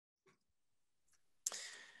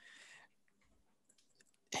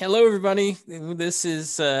Hello, everybody. This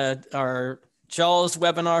is our JAWS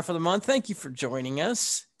webinar for the month. Thank you for joining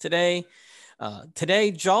us today. Today,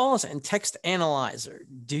 JAWS and Text Analyzer.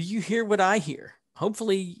 Do you hear what I hear?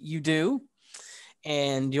 Hopefully you do,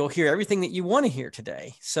 and you'll hear everything that you want to hear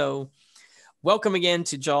today. So welcome again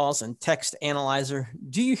to JAWS and Text Analyzer.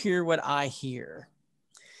 Do you hear what I hear?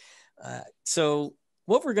 So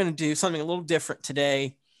what we're going to do, something a little different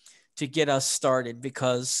today to get us started,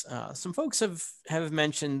 because some folks have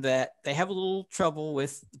mentioned that they have a little trouble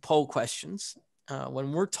with the poll questions.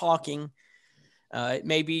 When we're talking, it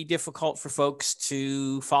may be difficult for folks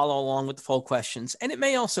to follow along with the poll questions. And it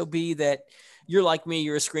may also be that you're like me,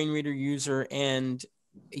 you're a screen reader user and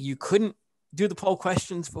you couldn't do the poll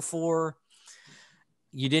questions before.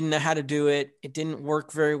 You didn't know how to do it. It didn't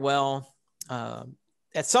work very well.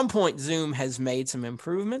 At some point, Zoom has made some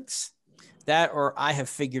improvements. That or I have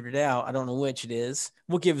figured it out. I don't know which it is.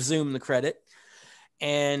 We'll give Zoom the credit.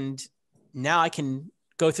 And now I can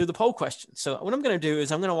go through the poll questions. So what I'm going to do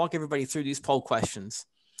is I'm going to walk everybody through these poll questions.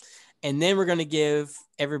 And then we're going to give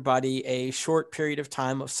everybody a short period of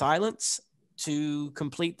time of silence to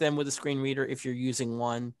complete them with a screen reader if you're using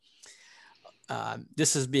one.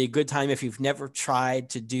 This would be a good time if you've never tried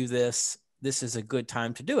to do this. This is a good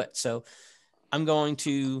time to do it. So I'm going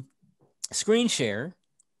to screen share.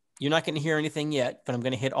 You're not going to hear anything yet, but I'm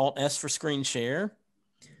going to hit Alt-S for screen share.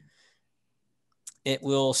 It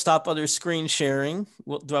will stop other screen sharing.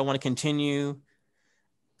 Do I want to continue?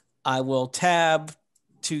 I will tab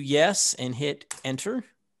to yes and hit enter.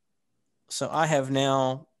 So I have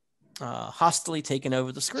now hostily taken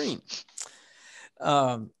over the screen.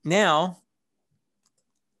 Now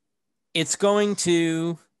it's going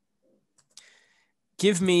to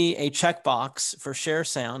give me a checkbox for share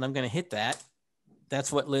sound. I'm going to hit that. That's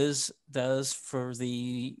what Liz does for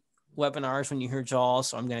the webinars when you hear JAWS.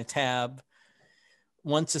 So I'm going to tab.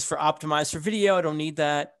 Once is for optimize for video. I don't need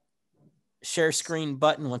that. Share screen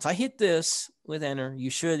button. Once I hit this with enter, you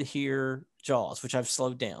should hear JAWS, which I've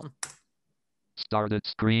slowed down. Started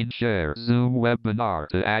screen share. Zoom webinar.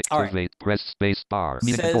 To activate, right. Press space bar.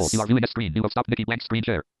 Meeting control. You are viewing a screen. You will stop making blank screen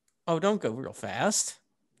share. Oh, don't go real fast.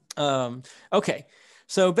 Okay.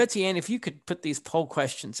 So Betsy Ann, if you could put these poll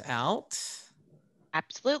questions out.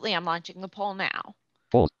 Absolutely. I'm launching the poll now.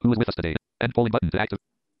 Polls. Who is with us today? End polling button to active.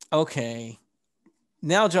 Okay.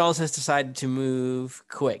 Now JAWS has decided to move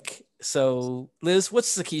quick. So Liz,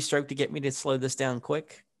 what's the keystroke to get me to slow this down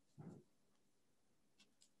quick?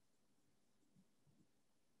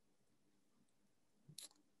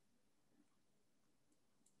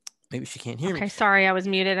 Maybe she can't hear me. Okay, sorry, I was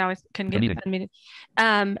muted. Couldn't get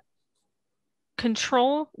unmuted.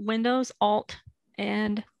 Control, Windows, Alt,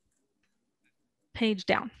 and page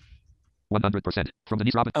down. 100% from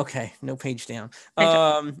Denise Robin. Okay, no page down.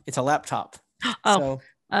 It's a laptop. Oh.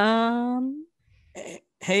 So,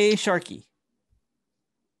 hey, Sharky.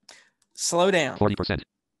 Slow down. 40%.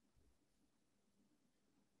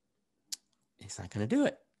 He's not going to do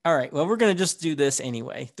it. All right. Well, we're going to just do this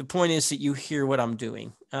anyway. The point is that you hear what I'm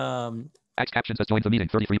doing. Act captions has joined the meeting.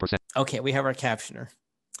 33%. Okay, we have our captioner.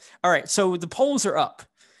 All right. So the polls are up.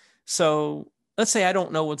 So let's say I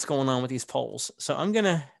don't know what's going on with these polls. So I'm going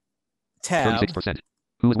to tab. 36%.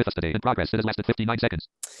 Who is with us today? In progress. It has lasted 59 seconds.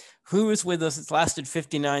 Who is with us? It's lasted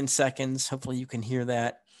 59 seconds. Hopefully you can hear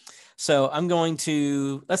that. So I'm going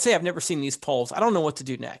to, let's say I've never seen these polls. I don't know what to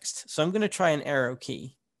do next. So I'm going to try an arrow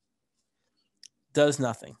key. Does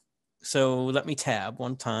nothing. So let me tab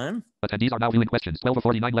one time. Attendees are now viewing questions. 12 of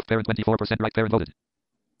 49 left parent, 24% right parent voted.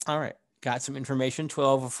 All right. Got some information.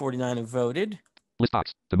 12 of 49 have voted. List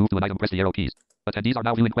box. To move to an item, press the arrow keys. Attendees are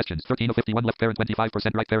now viewing questions. 13 of 51 left parent,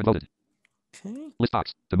 25% right parent voted. Okay. List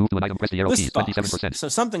box. To move to an item, press the arrow keys. 27%. So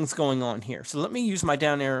something's going on here. So let me use my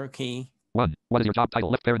down arrow key. 1. What is your job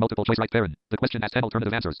title? Left parent, multiple choice, right parent. The question has 10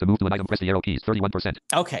 alternative answers. To move to an item, press the arrow keys. 31%.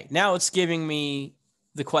 Okay. Now it's giving me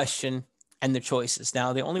the question and the choices.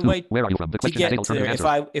 Now the only way where are you from? The to get to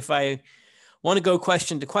there, if I want to go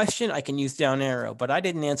question to question, I can use down arrow, but I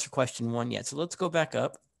didn't answer question 1 yet. So let's go back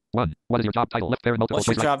up. 1. What is your job title? Left parent, multiple choice.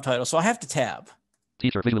 What's your job title? So I have to tab.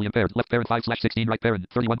 Teacher, visually impaired. Left parent 5/16, right parent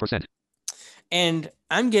 31%. And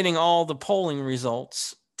I'm getting all the polling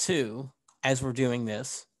results too as we're doing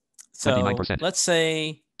this. So 29%. Let's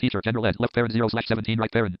say teacher, general ed. Left parent 0/17,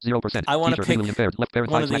 right parent 0%. I want to pick impaired. Left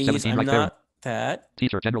parent one of these. 5/17, I'm right not parent. that.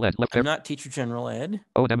 Teacher, general ed. Left parent. I'm not teacher general ed.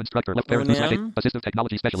 O&M instructor. Left parent 2/8. Assistive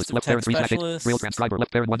technology specialist. Left parent 3/8. Braille transcriber.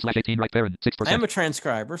 Left parent 1/18, right parent 6%. I am a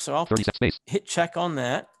transcriber, so I'll hit check on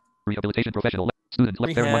that. Rehabilitation professional. Student.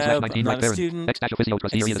 Left parent 1/19, right parent. Ex-physio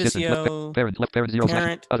trustee area assistant. Left parent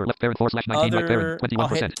 0/7. Other. Left parent 4/19, right parent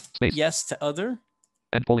 21%. Space. Yes to other.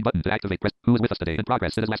 End polling button to activate. Press. Who is with us today? In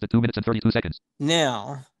progress. It has lasted 2 minutes and 32 seconds.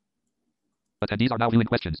 Now, attendees are now viewing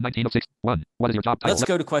questions. 19 of 6. 1. What is your job title? Let's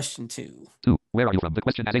go to question 2. 2. Where are you from? The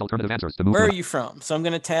question has 8 alternative answers. To move Where to are you from? So I'm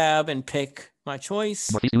going to tab and pick my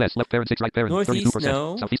choice. Northeast US, left parent 6, right parent Northeast, 32%.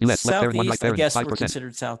 no. Southeast US, left parent 1, right Southeast, I parent guess 5%. we're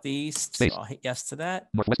considered Southeast. Space. So I'll hit yes to that.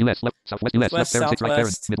 Northwest US, left, Southwest US, left parent 6, right parent.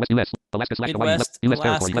 Southwest, Midwest US, Alaska / Hawaii, left, US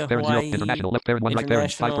territory, left parent 0, Hawaii, international, left parent 1, right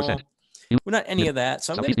parent 5%. We're not any of that.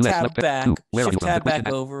 So I'm going Southeast to US, tab left parent back, 2. Where are you shift from? tab The question back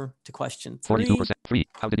has over to question 3. 42%. 3.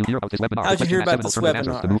 How did you hear about this webinar? How'd you hear about has this 7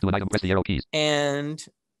 alternative answers. To webinar? move to an item, press the arrow keys. And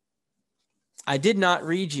I did not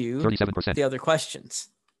read you 37%. the other questions.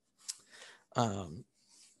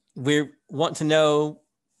 We want to know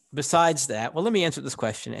besides that. Well, let me answer this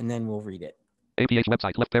question and then we'll read it. APH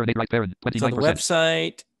website, left parent 8, right parent 29%. So the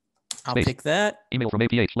website, I'll Space. pick that. Email from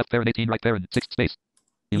APH, left parent 18, right parent 6, space.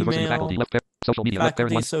 University Email, faculty, left parent, social media, left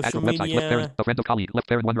parent 1, social actual website, media. left parent, a friend of colleague, left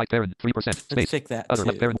parent 1, right parent 3%, Let's space. pick that Other, too.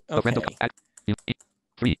 left parent, a friend of Okay.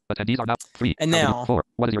 3. Attendees are now 3. And now, Four.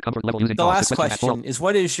 What is your comfort level using the JAWS? last question is,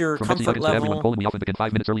 what is your from comfort to everyone, level we often begin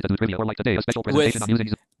 5 minutes early to do trivia, or like today, a special presentation on using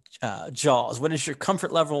JAWS? What is your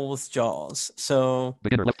comfort level with JAWS? So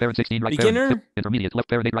beginner, left parent 16, right beginner, parent, intermediate, left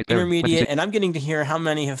parent 8, right parent, intermediate, and I'm getting to hear how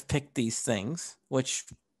many have picked these things, which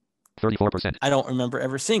 34%. I don't remember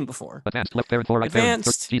ever seeing before. Advanced, left parent 4, right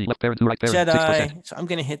Advanced, parent, GD, left parent 2, right parent, Jedi. 6%. So I'm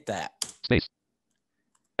going to hit that. Space.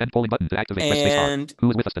 End polling button to activate. Press spacebar. Who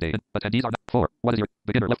is with us today? Attendees are 4. What is your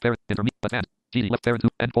beginner, left parent, intermediate, advanced, GD, left parent 2.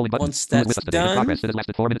 End polling button. Once Who is that's with us today? done, In progress. It has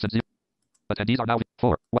lasted 4 minutes and 0. Attendees are now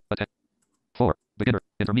 4. What? 4. Beginner,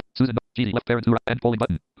 intermediate, Susan, GD, left parent 2. End polling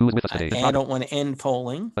button. Who is with us today? I don't want to end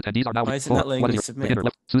polling. Attendees are now Why is it 4. not letting What is me your submit? beginner,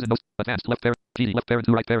 left, Susan, advanced, left parent, GD, left parent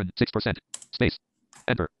 2, right parent 6%. Space.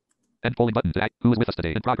 Enter. End polling button to act. Who is with us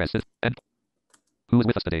today? In progress. End. Who is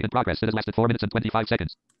with us today? In progress. It has lasted 4 minutes and 25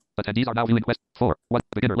 seconds. Attendees are now viewing quest 4. What?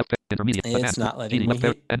 Beginner, left, intermediate, It's advanced, not letting GD, me left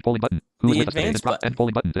parent, hit end polling button. Who is the with us today? advanced button. End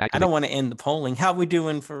polling button to activate. I don't want to end the polling. How are we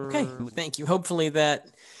doing for? Okay, thank you. Hopefully that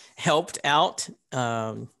helped out.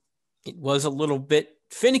 It was a little bit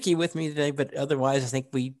finicky with me today, but otherwise I think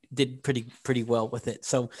we did pretty well with it.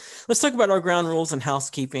 So let's talk about our ground rules and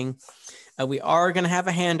housekeeping. We are going to have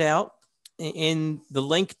a handout. In the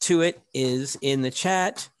link to it is in the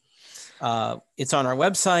chat. It's on our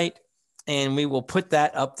website, and we will put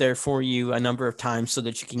that up there for you a number of times so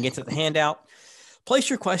that you can get to the handout. Place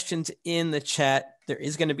your questions in the chat. There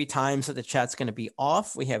is going to be times that the chat's going to be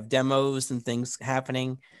off. We have demos and things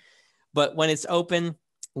happening, but when it's open,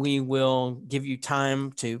 we will give you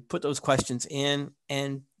time to put those questions in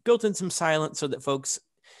and built in some silence so that folks,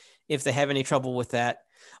 if they have any trouble with that,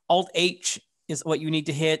 Alt-H is what you need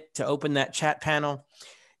to hit to open that chat panel.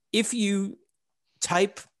 If you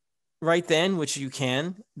type right then, which you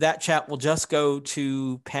can, that chat will just go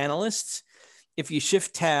to panelists. If you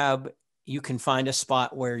shift tab, you can find a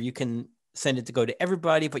spot where you can send it to go to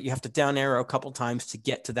everybody, but you have to down arrow a couple times to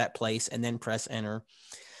get to that place and then press enter.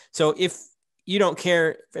 So if you don't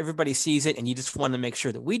care if everybody sees it and you just want to make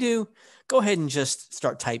sure that we do, go ahead and just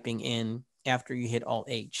start typing in after you hit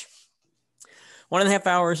Alt-H. 1.5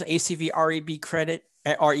 hours ACV REP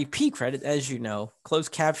credit, as you know.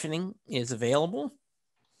 Closed captioning is available.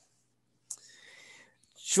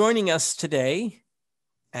 Joining us today,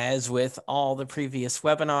 as with all the previous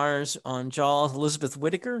webinars on JAWS, Elizabeth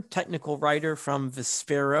Whitaker, technical writer from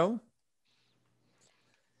Vispero.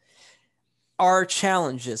 Our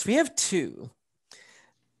challenges, we have 2.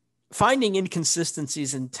 Finding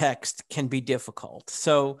inconsistencies in text can be difficult.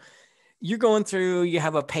 So you're going through, you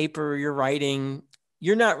have a paper you're writing,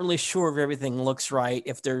 you're not really sure if everything looks right,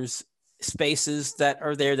 if there's spaces that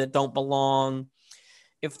are there that don't belong,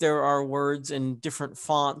 if there are words in different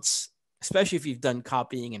fonts, especially if you've done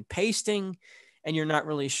copying and pasting and you're not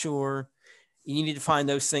really sure, you need to find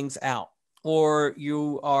those things out. Or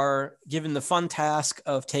you are given the fun task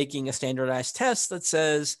of taking a standardized test that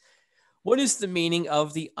says, what is the meaning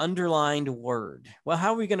of the underlined word? Well,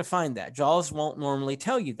 how are we going to find that? JAWS won't normally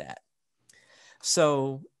tell you that.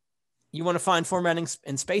 So you want to find formatting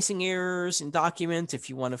and spacing errors in documents, if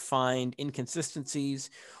you want to find inconsistencies,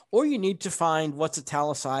 or you need to find what's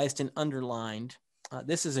italicized and underlined.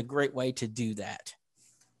 This is a great way to do that.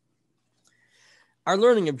 Our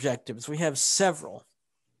learning objectives, we have several.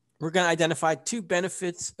 We're going to identify 2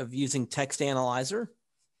 benefits of using Text Analyzer.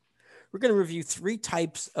 We're going to review 3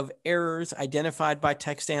 types of errors identified by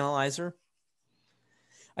Text Analyzer.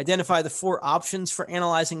 Identify the 4 options for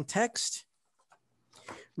analyzing text.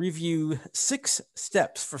 Review 6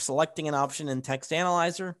 steps for selecting an option in Text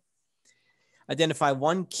Analyzer. Identify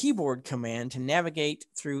 1 keyboard command to navigate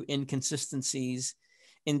through inconsistencies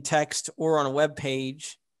in text or on a web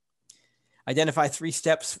page. Identify 3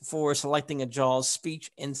 steps for selecting a JAWS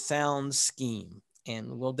speech and sound scheme.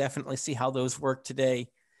 And we'll definitely see how those work today.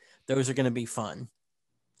 Those are going to be fun.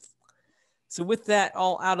 So with that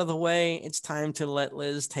all out of the way, it's time to let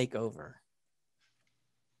Liz take over.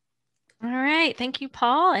 All right. Thank you,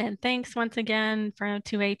 Paul. And thanks once again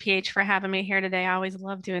to APH for having me here today. I always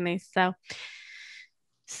love doing these. So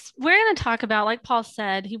we're going to talk about, like Paul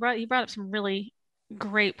said, he brought up some really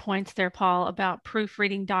great points there, Paul, about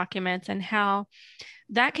proofreading documents and how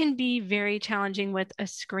that can be very challenging with a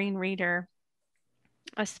screen reader,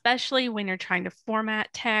 especially when you're trying to format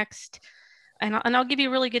text. And I'll give you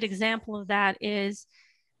a really good example of that is,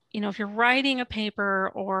 if you're writing a paper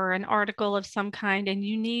or an article of some kind and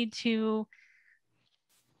you need to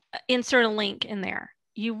insert a link in there,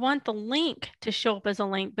 you want the link to show up as a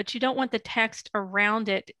link, but you don't want the text around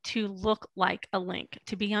it to look like a link,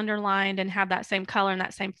 to be underlined and have that same color and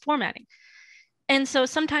that same formatting. And so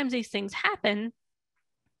sometimes these things happen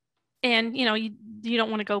and, you don't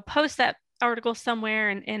want to go post that article somewhere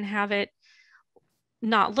and have it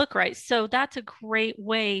not look right. So that's a great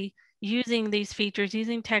way using these features,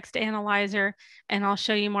 using text analyzer, and I'll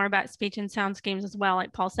show you more about speech and sound schemes as well,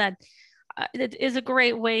 like Paul said. It is a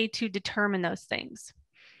great way to determine those things.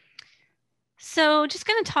 So just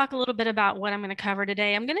going to talk a little bit about what I'm going to cover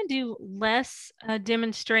today. I'm going to do less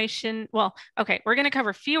demonstration. Well, okay, we're going to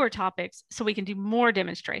cover fewer topics so we can do more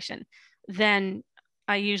demonstration than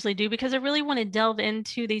I usually do, because I really want to delve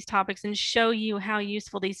into these topics and show you how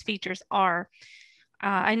useful these features are.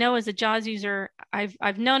 I know as a JAWS user,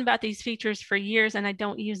 I've known about these features for years and I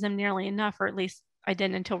don't use them nearly enough, or at least I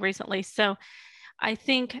didn't until recently. So I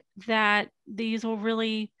think that these will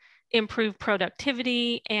really improve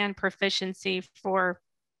productivity and proficiency for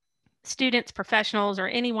students, professionals, or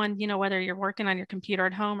anyone, whether you're working on your computer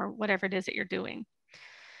at home or whatever it is that you're doing.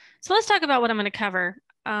 So let's talk about what I'm going to cover.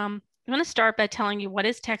 I'm going to start by telling you what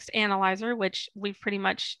is Text Analyzer, which we've pretty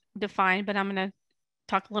much defined, but I'm going to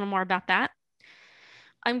talk a little more about that.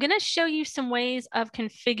 I'm going to show you some ways of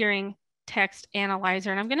configuring Text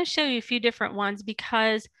Analyzer, and I'm going to show you a few different ones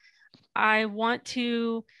because I want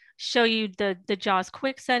to show you the JAWS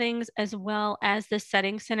quick settings as well as the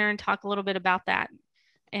settings center and talk a little bit about that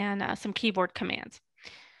and some keyboard commands.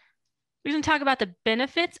 We're going to talk about the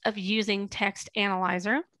benefits of using Text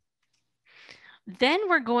Analyzer. Then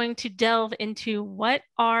we're going to delve into what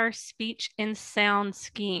are speech and sound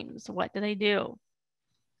schemes. What do they do?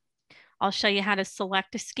 I'll show you how to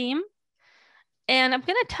select a scheme. And I'm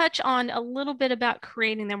going to touch on a little bit about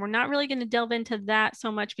creating them. We're not really going to delve into that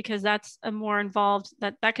so much because that's a more involved,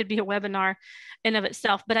 that could be a webinar in of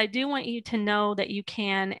itself. But I do want you to know that you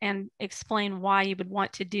can and explain why you would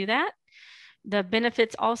want to do that. The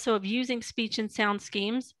benefits also of using speech and sound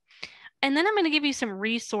schemes. And then I'm going to give you some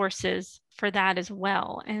resources for that as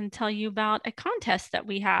well and tell you about a contest that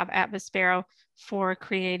we have at Vispero for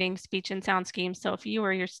creating speech and sound schemes. So if you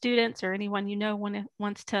or your students or anyone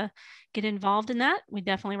wants to get involved in that, we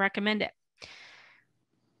definitely recommend it.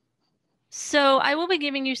 So I will be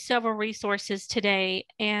giving you several resources today,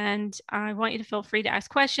 and I want you to feel free to ask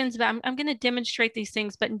questions. But I'm going to demonstrate these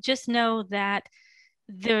things, but just know that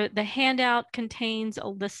the handout contains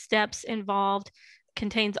all the steps involved,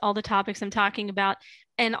 contains all the topics I'm talking about,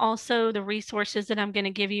 and also the resources that I'm going to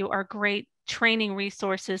give you are great training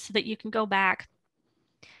resources so that you can go back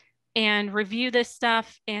and review this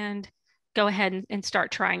stuff and go ahead and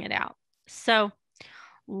start trying it out. So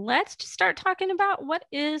let's just start talking about what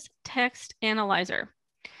is Text Analyzer.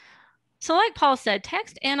 So like Paul said,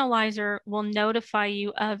 Text Analyzer will notify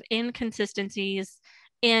you of inconsistencies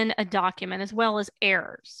in a document as well as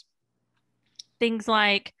errors. Things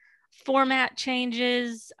like format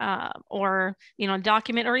changes or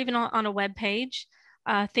document or even on a web page.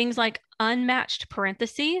 Things like unmatched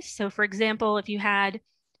parentheses. So for example, if you had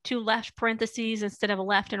 2 left parentheses instead of a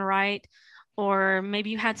left and right, or maybe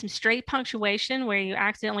you had some straight punctuation where you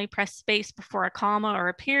accidentally pressed space before a comma or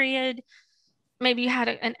a period. Maybe you had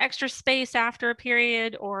an extra space after a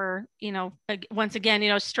period, or, once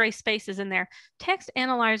again, stray spaces in there. Text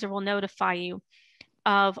Analyzer will notify you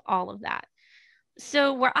of all of that.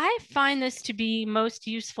 So where I find this to be most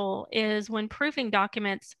useful is when proofing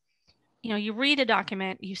documents. You read a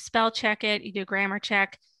document, you spell check it, you do a grammar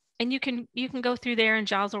check, and you can go through there and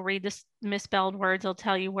JAWS will read this misspelled words. It'll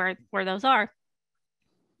tell you where those are.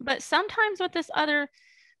 But sometimes with these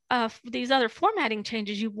other formatting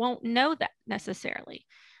changes, you won't know that necessarily.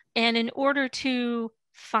 And in order to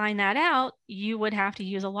find that out, you would have to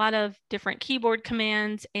use a lot of different keyboard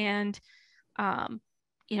commands, and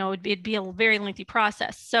it'd be a very lengthy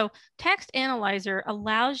process. So Text Analyzer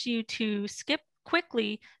allows you to skip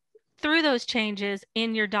quickly through those changes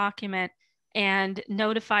in your document and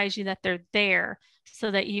notifies you that they're there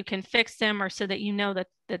so that you can fix them or so that you know that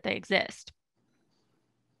they exist.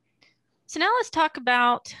 So now let's talk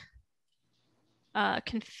about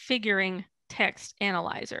configuring Text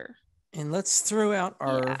Analyzer. And let's throw out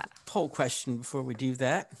our poll question before we do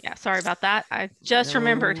that. Yeah, sorry about that. I just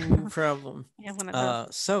remembered. No problem. Yeah, one of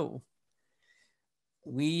those. So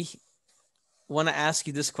we want to ask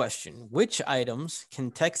you this question. Which items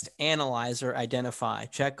can Text Analyzer identify?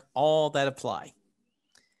 Check all that apply.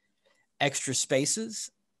 Extra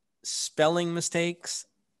spaces, spelling mistakes,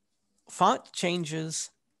 font changes,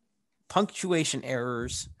 punctuation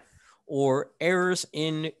errors, or errors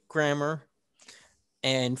in grammar,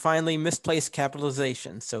 and finally, misplaced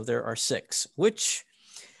capitalization. So there are 6. Which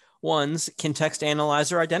ones can Text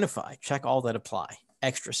Analyzer identify? Check all that apply.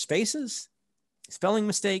 Extra spaces, spelling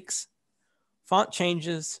mistakes, font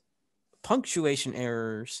changes, punctuation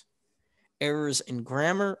errors, errors in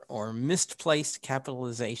grammar, or misplaced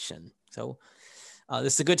capitalization. So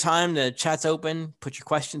this is a good time. The chat's open. Put your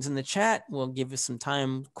questions in the chat. We'll give you some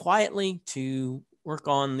time quietly to work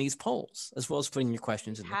on these polls, as well as putting your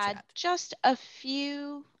questions in the chat. Just a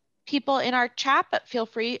few people in our chat, but feel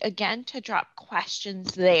free again to drop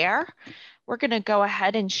questions there. We're going to go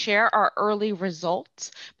ahead and share our early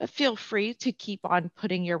results, but feel free to keep on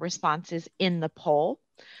putting your responses in the poll.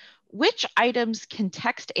 Which items can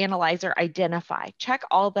Text Analyzer identify? Check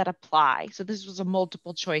all that apply. So this was a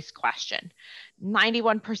multiple choice question.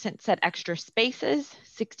 91% said extra spaces,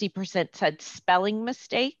 60% said spelling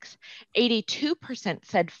mistakes, 82%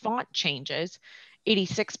 said font changes,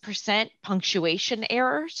 86% punctuation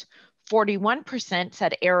errors, 41%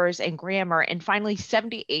 said errors in grammar, and finally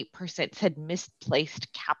 78% said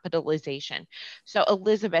misplaced capitalization. So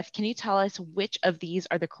Elizabeth, can you tell us which of these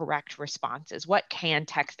are the correct responses? What can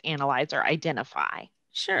Text Analyzer identify?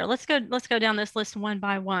 Sure. Let's go down this list one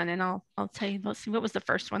by one, and I'll tell you. Let's see, what was the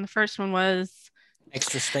first one? The first one was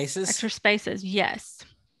extra spaces. Extra spaces. Yes.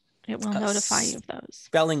 It will notify you of those.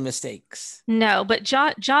 Spelling mistakes. No, but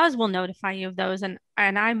JAWS will notify you of those. And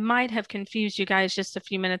I might have confused you guys just a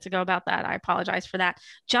few minutes ago about that. I apologize for that.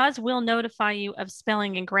 JAWS will notify you of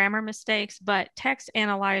spelling and grammar mistakes, but Text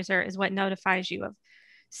Analyzer is what notifies you of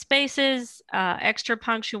spaces, extra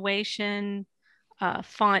punctuation,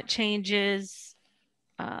 font changes.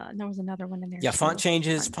 There was another one in there. Yeah, font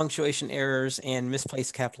changes, punctuation errors, and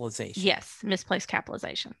misplaced capitalization. Yes, misplaced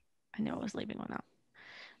capitalization. I know I was leaving one out.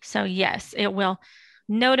 So yes, it will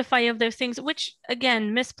notify you of those things, which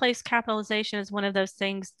again, misplaced capitalization is one of those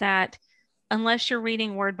things that unless you're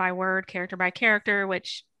reading word by word, character by character,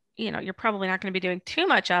 which, you know, you're probably not going to be doing too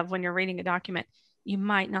much of when you're reading a document, you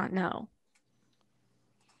might not know.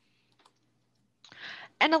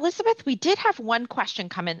 And Elizabeth, we did have one question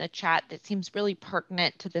come in the chat that seems really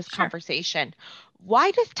pertinent to this conversation.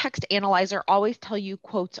 Why does Text Analyzer always tell you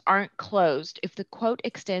quotes aren't closed if the quote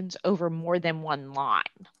extends over more than one line?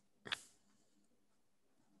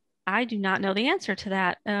 I do not know the answer to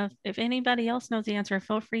that. If anybody else knows the answer,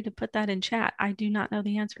 feel free to put that in chat. I do not know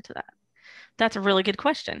the answer to that. That's a really good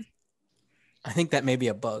question. I think that may be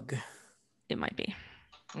a bug. It might be.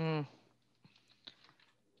 You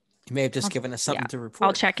may have just given us something to report.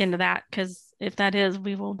 I'll check into that, because if that is,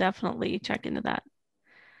 we will definitely check into that.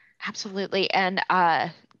 Absolutely. And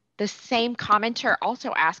the same commenter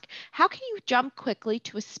also asked, how can you jump quickly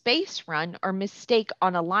to a space run or mistake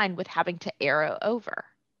on a line with having to arrow over?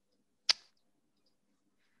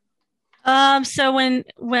 So when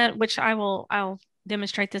which I'll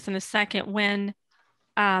demonstrate this in a second, when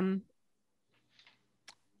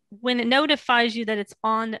it notifies you that it's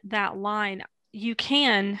on that line, you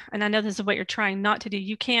can, and I know this is what you're trying not to do,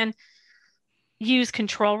 you can use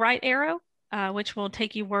control right arrow, which will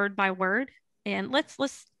take you word by word. And let's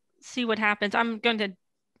see what happens. I'm going to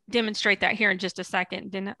demonstrate that here in just a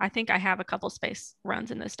second. Then I think I have a couple space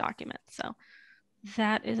runs in this document. So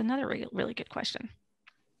that is another really good question.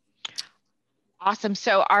 Awesome.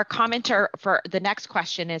 So our commenter for the next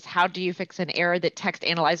question is, how do you fix an error that Text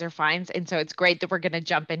Analyzer finds? And so it's great that we're going to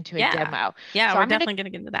jump into a demo. Yeah, so we're definitely going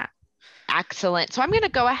to get into that. Excellent. So I'm going to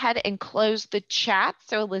go ahead and close the chat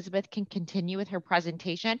so Elizabeth can continue with her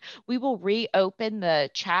presentation. We will reopen the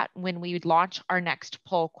chat when we launch our next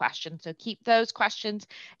poll question. So keep those questions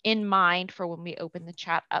in mind for when we open the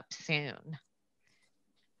chat up soon.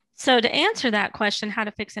 So to answer that question, how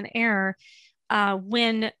to fix an error,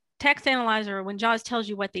 when Text Analyzer, when JAWS tells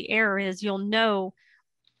you what the error is, you'll know,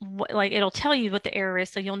 it'll tell you what the error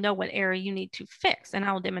is, so you'll know what error you need to fix, and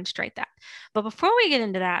I will demonstrate that. But before we get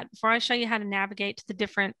into that, before I show you how to navigate to the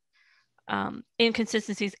different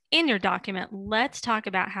inconsistencies in your document, let's talk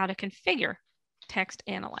about how to configure Text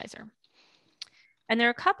Analyzer. And there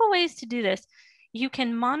are a couple ways to do this. You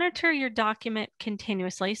can monitor your document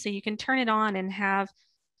continuously. So you can turn it on and have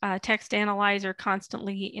Text Analyzer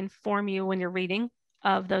constantly inform you when you're reading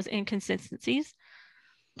of those inconsistencies.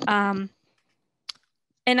 And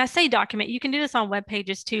I say document, you can do this on web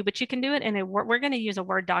pages too, but you can do it in we're going to use a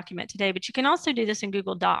Word document today, but you can also do this in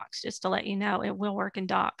Google Docs, just to let you know, it will work in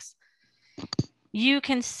Docs. You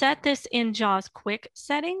can set this in JAWS Quick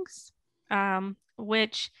settings,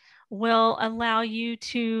 which will allow you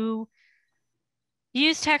to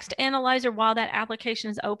use Text Analyzer while that application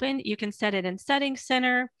is open. You can set it in Settings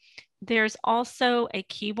Center. There's also a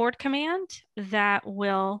keyboard command that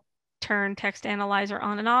will turn Text Analyzer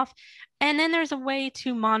on and off. And then there's a way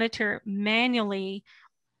to monitor manually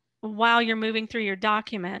while you're moving through your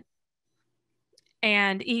document.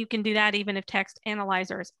 And you can do that even if Text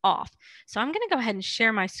Analyzer is off. So I'm going to go ahead and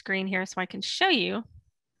share my screen here so I can show you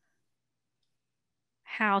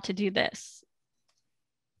how to do this.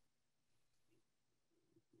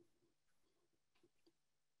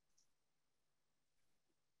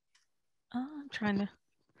 I'm trying to,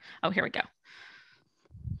 oh, here we go.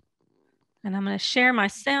 And I'm going to share my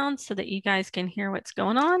sound so that you guys can hear what's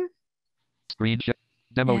going on. Screen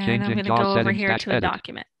demo and changing I'm going to JAWS go over settings here to a edit.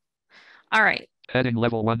 document. All right. Heading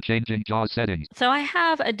level 1 changing JAWS settings. So I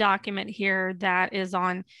have a document here that is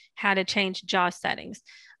on how to change JAWS settings.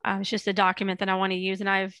 It's just a document that I want to use, and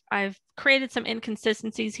I've created some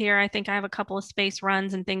inconsistencies here. I think I have a couple of space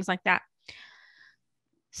runs and things like that.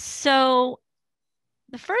 So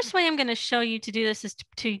the first way I'm going to show you to do this is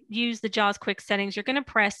to use the JAWS Quick settings. You're going to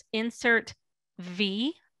press Insert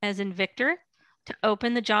V as in Victor to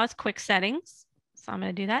open the JAWS Quick settings. So I'm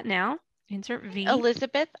going to do that now. Insert V.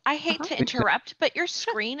 Elizabeth, I hate to interrupt, but your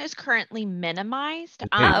screen is currently minimized.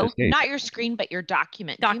 Not your screen, but your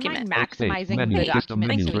document. Do you mind maximizing the document?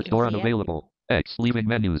 Menus, restore unavailable. X, leaving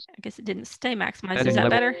menus. I guess it didn't stay maximized. Is that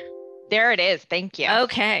better? There it is. Thank you.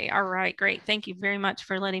 Okay. All right. Great. Thank you very much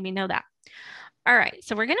for letting me know that. All right.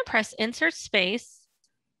 So we're going to press Insert Space.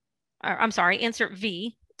 I'm sorry, Insert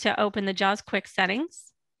V to open the JAWS Quick settings.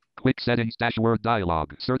 Quick settings dashboard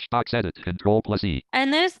dialog. Search box edit. Control+E.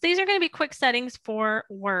 And these are going to be quick settings for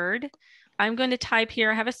Word. I'm going to type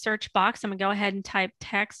here. I have a search box. I'm going to go ahead and type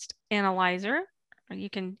Text Analyzer. You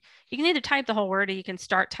can either type the whole word or you can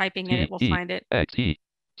start typing it. It will find it.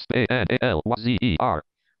 X-E-N-A-L-Y-Z-E-R.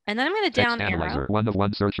 And then I'm going to down arrow. 1 of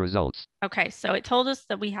 1 search results. Okay, so it told us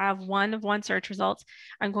that we have 1 of 1 search results.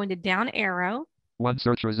 I'm going to down arrow. 1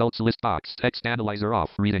 search results list box. Text Analyzer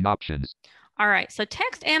off. Reading options. All right, so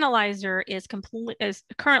Text Analyzer is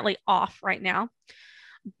currently off right now,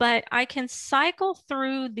 but I can cycle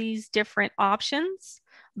through these different options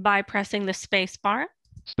by pressing the space bar.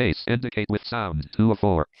 Space, indicate with sound, 2 of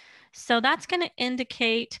 4. So that's going to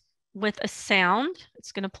indicate with a sound.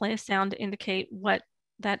 It's going to play a sound to indicate what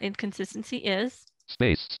that inconsistency is.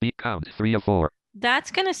 Space, speak count, 3 of 4.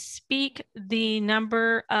 That's going to speak the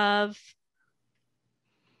number of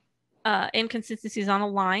inconsistencies on a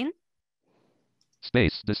line.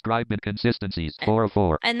 Space, describe inconsistencies, 4 of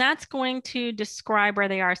 4. And that's going to describe where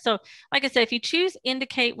they are. So like I said, if you choose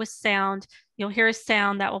indicate with sound, you'll hear a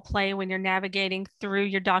sound that will play when you're navigating through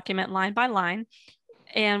your document line by line.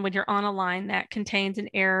 And when you're on a line that contains an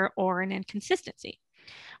error or an inconsistency.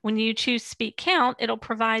 When you choose speak count, it'll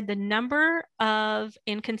provide the number of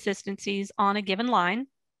inconsistencies on a given line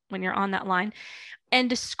when you're on that line. And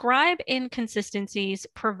describe inconsistencies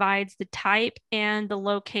provides the type and the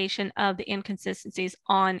location of the inconsistencies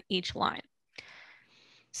on each line.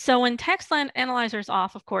 So when Text Analyzer is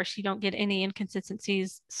off, of course, you don't get any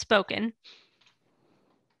inconsistencies spoken.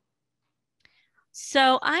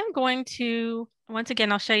 So I'm going to, once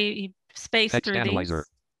again, I'll show you space Text through Analyzer.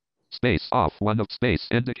 these. Space off, 1 of space,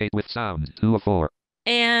 indicate with sound, 2 of 4.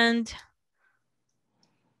 And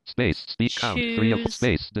space, speak count, 3 of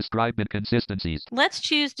space, describe inconsistencies. Let's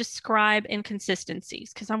choose describe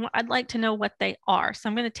inconsistencies because I'd like to know what they are. So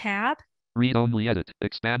I'm going to tab. Read only edit,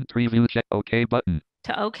 expand preview, check OK button.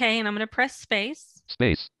 To OK, and I'm going to press space.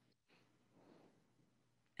 Space.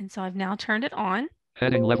 And so I've now turned it on.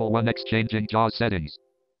 Heading level 1 X changing JAWS settings.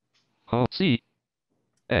 Oh, C.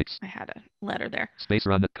 X. I had a letter there. Space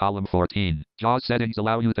run at column 14. JAWS settings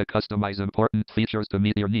allow you to customize important features to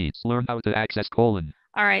meet your needs. Learn how to access colon.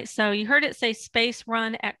 All right, so you heard it say space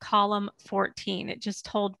run at column 14. It just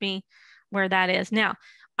told me where that is. Now,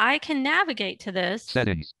 I can navigate to this.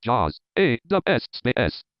 Settings, JAWS, A, W, S, space,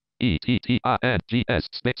 S, E, T, T, I, N, G, S,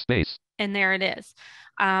 space. And there it is.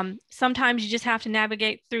 Sometimes you just have to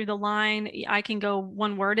navigate through the line. I can go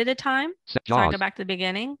one word at a time. So I go back to the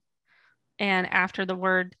beginning. And after the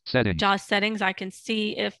word settings. JAWS settings, I can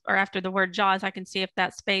see if, or after the word JAWS, I can see if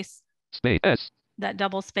that space S that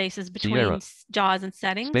double space is between Sierra. JAWS and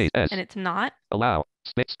settings, Space S. and it's not. Allow.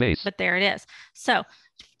 Space. But there it is. So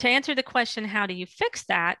to answer the question, how do you fix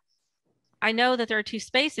that? I know that there are two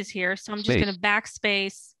spaces here, so I'm just going to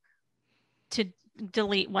backspace to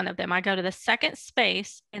delete one of them. I go to the second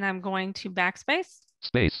space and I'm going to backspace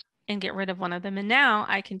and get rid of one of them. And now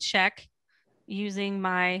I can check using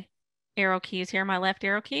my arrow keys here, my left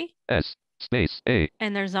arrow key. S space A.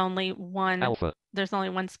 And there's only one alpha. There's only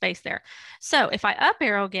one space there. So if I up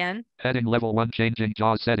arrow again, heading level 1, changing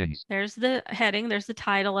JAWS settings. There's the heading, there's the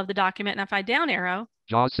title of the document. And if I down arrow,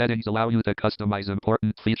 JAWS settings allow you to customize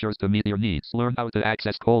important features to meet your needs. Learn how to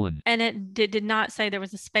access : and it did not say there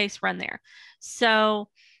was a space run there. So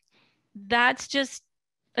that's just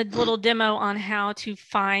a little demo on how to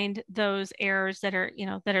find those errors that are,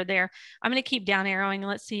 that are there. I'm going to keep down arrowing.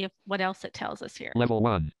 Let's see what else it tells us here. Level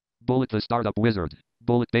 1. Bullet the startup wizard.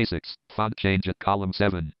 Bullet basics. Font change at column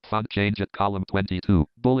 7. Font change at column 22.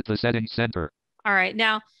 Bullet the settings center. All right.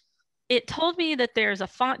 Now, it told me that there's a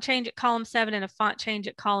font change at column 7 and a font change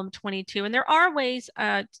at column 22. And there are ways,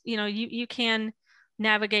 you can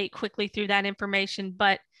navigate quickly through that information,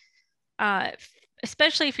 but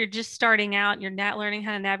especially if you're just starting out, you're not learning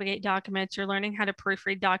how to navigate documents, you're learning how to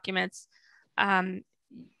proofread documents.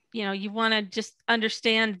 You want to just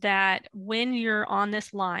understand that when you're on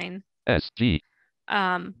this line, SG.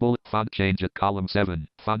 Bullet font change at column 7.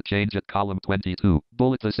 Font change at column 22.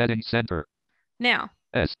 Bullet the settings center. Now,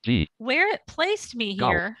 SG. Where it placed me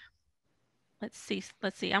here, let's see.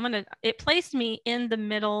 It placed me in the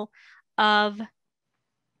middle of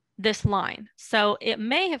this line. So it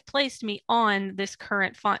may have placed me on this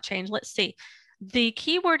current font change. Let's see. The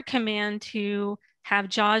keyword command to have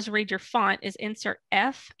JAWS read your font is insert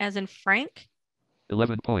F as in Frank.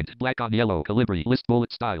 11 point, black on yellow, Calibri, list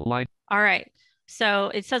bullet style line. All right.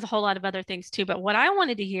 So it says a whole lot of other things too, but what I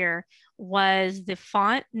wanted to hear was the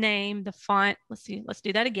font name, the font. Let's see. Let's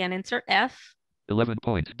do that again. Insert F. 11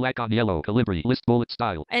 point, black on yellow, Calibri, list bullet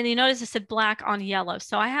style. And you notice it said black on yellow.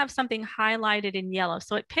 So I have something highlighted in yellow.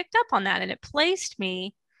 So it picked up on that and it placed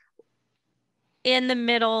me in the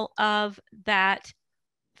middle of that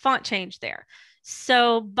font change there.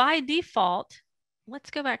 So by default, let's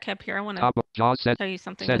go back up here. I want to show you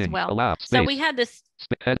something as well. So we had this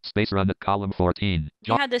space run at column 14.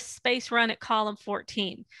 You had this space run at column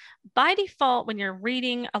 14. By default, when you're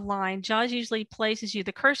reading a line, JAWS usually places you,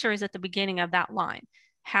 the cursor is at the beginning of that line.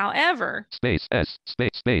 However, space.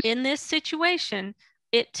 In this situation,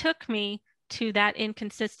 it took me to that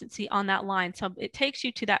inconsistency on that line. So it takes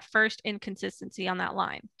you to that first inconsistency on that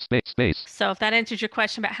line. Space. So if that answers your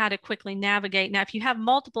question about how to quickly navigate. Now, if you have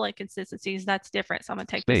multiple inconsistencies, that's different. So I'm going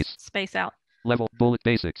to take this space out. Level bullet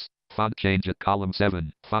basics. Font change at column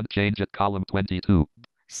 7. Font change at column 22.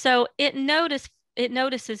 So it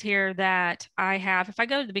notices here that I have, if I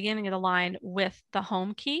go to the beginning of the line with the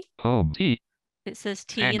home key, it says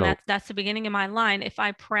T, and that's the beginning of my line. If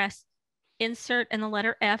I press insert and the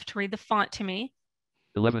letter F to read the font to me.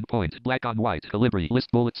 11 point, black on white, Calibri,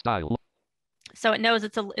 list bullet style. So it knows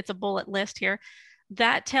it's a bullet list here.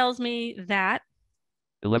 That tells me that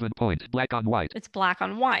 11 point, black on white. It's black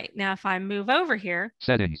on white. Now, if I move over here.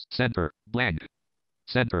 Settings, center, blank.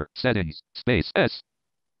 Center, settings, space, S.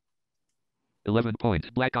 11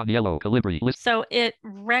 point, black on yellow, Calibri, list. So it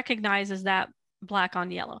recognizes that black on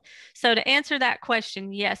yellow. So to answer that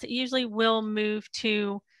question, yes, it usually will move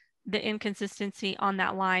to the inconsistency on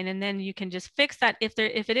that line, and then you can just fix that. If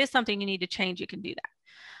it is something you need to change, you can do that.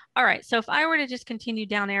 All right, so if I were to just continue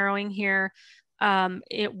down arrowing here,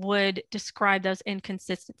 it would describe those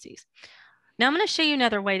inconsistencies. Now I'm going to show you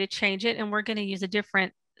another way to change it, and we're going to use a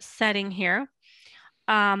different setting here.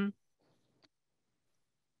 Let's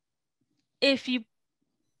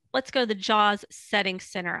go to the JAWS Settings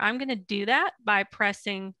Center. I'm going to do that by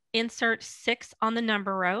pressing Insert 6 on the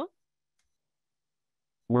number row.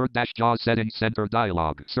 Word-JAWS Settings Center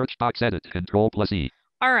dialog. Search box edit. Control+E.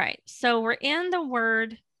 All right, so we're in the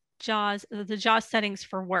Word JAWS, the JAWS settings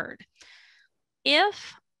for Word.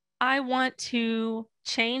 If I want to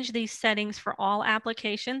change these settings for all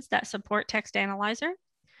applications that support Text Analyzer,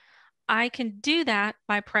 I can do that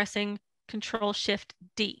by pressing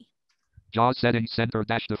Control-Shift-D. JAWS Settings Center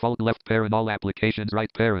 - default left parent, all applications right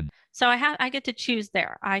parent. So I get to choose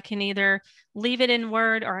there. I can either leave it in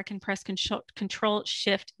Word or I can press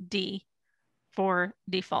Control-Shift-D for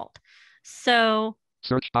default. So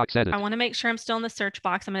search box edit. I want to make sure I'm still in the search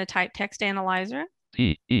box. I'm going to type Text Analyzer.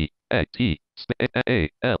 T-E-A-T-A-L-Z-E-R.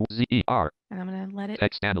 And I'm going to let it.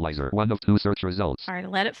 Text Analyzer, 1 of 2 search results. All right,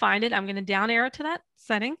 let it find it. I'm going to down arrow to that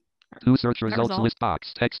setting. 2 search results list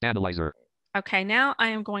box. Text Analyzer. Okay, now I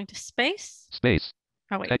am going to space. Space.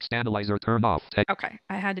 Oh, wait. Text analyzer turn off. Okay,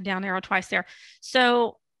 I had to down arrow twice there.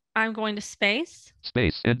 So I'm going to space.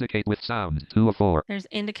 Space. Indicate with sound. 2 of 4. There's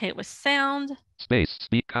indicate with sound. Space.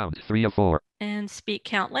 Speak count. 3 of 4. And speak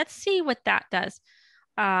count. Let's see what that does.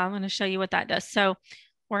 I'm going to show you what that does. So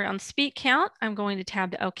we're on speak count. I'm going to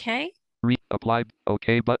tab to OK. Apply.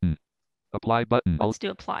 OK button. Apply button. Let's do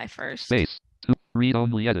apply first. Space. 2. Read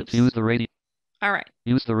only edit. Oops. Use the radio. All right.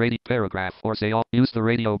 Use the radio paragraph or say all. Use the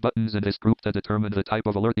radio buttons in this group to determine the type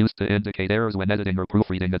of alert used to indicate errors when editing or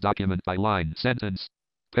proofreading a document by line, sentence,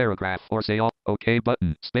 paragraph, or say all. OK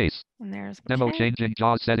button. Space. And there's OK. Demo changing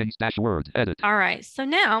JAWS settings dashboard. Edit. All right. So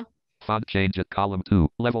now. Font change at column 2.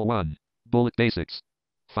 Level 1. Bullet basics.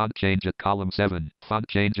 Font change at column 7. Font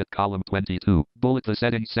change at column 22. Bullet the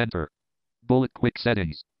settings center. Bullet quick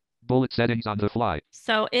settings. Bullet settings on the fly.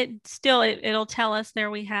 So it'll tell us there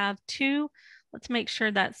we have 2. Let's make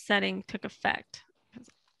sure that setting took effect.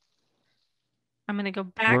 I'm going to go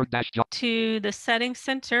back to the settings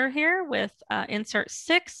center here with insert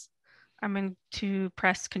 6. I'm going to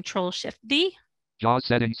press Control-Shift-D. JAWS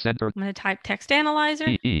settings center. I'm going to type text analyzer.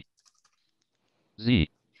 Z.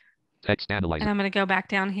 Text analyzer. And I'm going to go back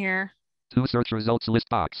down here. 2 search results list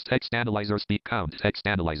box. Text analyzer speak count. Text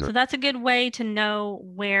analyzer. So that's a good way to know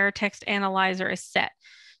where text analyzer is set.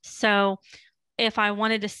 So if I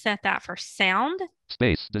wanted to set that for sound.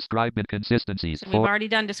 Space. Describe inconsistencies. So we've already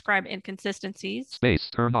done describe inconsistencies. Space.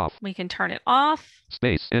 Turn off. We can turn it off.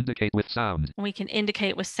 Space. Indicate with sound. We can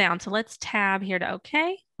indicate with sound. So let's tab here to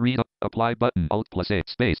OK. Read. Apply button. Alt plus A.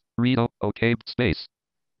 Space. Read. OK. Space.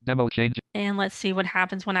 Demo change. And let's see what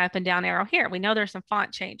happens when I up and down arrow here. We know there's some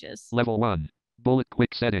font changes. Level 1. Bullet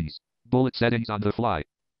quick settings. Bullet settings on the fly.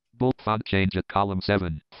 Bullet font change at column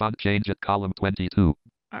 7. Font change at column 22.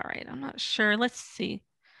 All right. I'm not sure. Let's see.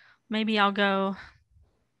 Maybe I'll go.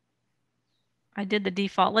 I did the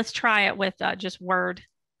default. Let's try it with just Word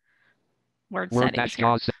settings here.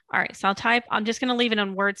 All right. So I'm just going to leave it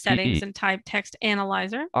on Word settings and type text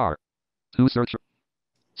analyzer. R. 2 search.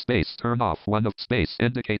 Space. Turn off 1 of space.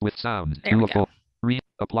 Indicate with sound. There 2 of 4.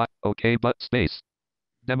 Apply. OK but space.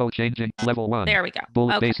 Demo changing. Level 1. There we go.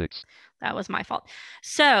 Bullet basics. That was my fault.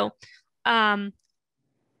 So you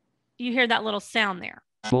hear that little sound there.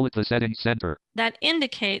 Bullet the settings center. That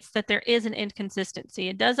indicates that there is an inconsistency.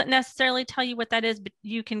 It doesn't necessarily tell you what that is, but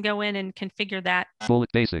you can go in and configure that.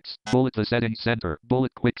 Bullet basics. Bullet the settings center.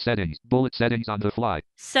 Bullet quick settings. Bullet settings on the fly.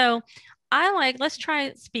 So let's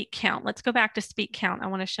try speak count. Let's go back to speak count. I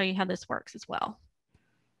want to show you how this works as well.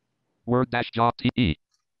 Word-JAWS TE.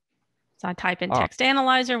 So I type in text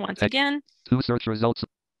analyzer once again. 2 search results.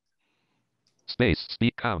 Space.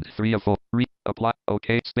 Speak count. 3 of 4. Apply.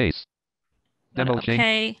 OK. Space. Demo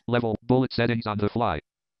change. Level. Bullet settings on the fly.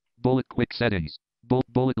 Bullet quick settings.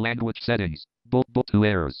 Bullet language settings. Bullet 2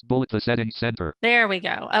 errors. Bullet the settings center. There we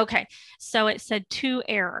go. Okay. So it said 2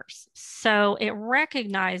 errors. So it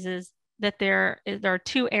recognizes that there are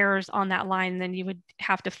 2 errors on that line, and then you would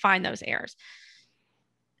have to find those errors.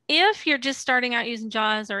 If you're just starting out using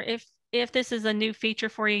JAWS, or if this is a new feature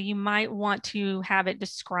for you, you might want to have it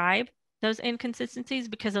describe those inconsistencies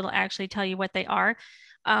because it'll actually tell you what they are.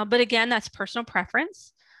 But again, that's personal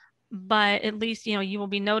preference. But at least, you will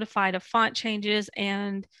be notified of font changes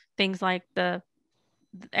and things like the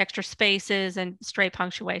extra spaces and stray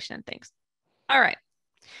punctuation and things. All right.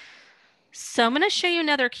 So I'm going to show you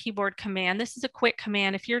another keyboard command. This is a quick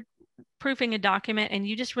command. If you're proofing a document and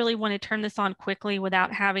you just really want to turn this on quickly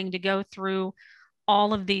without having to go through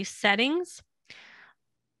all of these settings,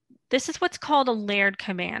 this is what's called a layered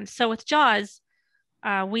command. So with JAWS,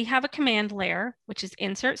 we have a command layer, which is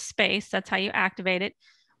insert space. That's how you activate it,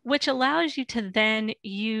 which allows you to then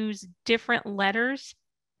use different letters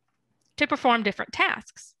to perform different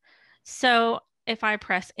tasks. So if I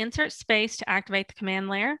press insert space to activate the command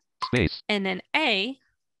layer, space, and then A.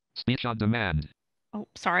 Speech on demand. Oh,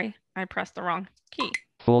 sorry, I pressed the wrong key.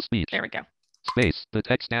 Full speech. There we go. Space. The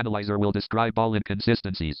text analyzer will describe all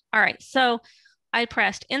inconsistencies. All right, so I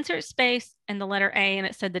pressed insert space and the letter A, and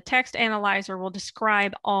it said the text analyzer will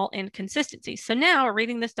describe all inconsistencies. So now we're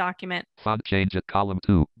reading this document. Font change at column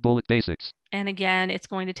 2. Bullet basics. And again, it's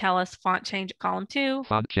going to tell us font change at column 2.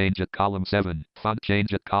 Font change at column 7. Font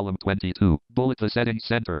change at column 22. Bullet the settings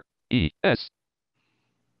center. E.S.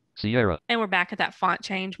 Sierra. And we're back at that font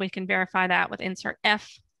change. We can verify that with insert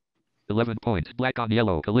F. 11 point. Black on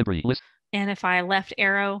yellow. Calibri. List. And if I left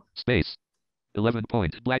arrow. Space. 11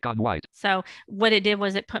 point. Black on white. So what it did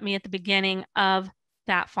was it put me at the beginning of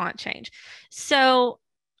that font change. So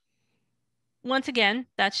once again,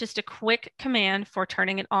 that's just a quick command for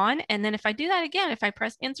turning it on. And then if I do that again, if I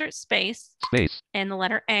press insert space. Space. And the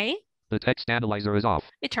letter A. The text analyzer is off.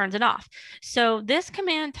 It turns it off. So this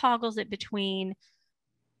command toggles it between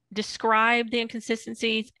describe the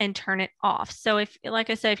inconsistencies and turn it off. So if, like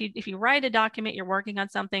I said, if you write a document, you're working on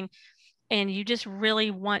something and you just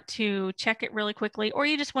really want to check it really quickly, or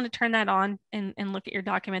you just want to turn that on and look at your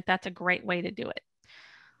document, that's a great way to do it.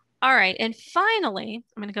 All right, and finally,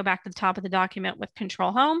 I'm going to go back to the top of the document with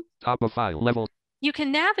Control Home. Top of file level. You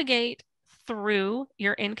can navigate through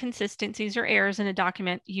your inconsistencies or errors in a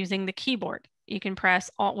document using the keyboard. You can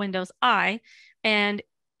press Alt Windows I, and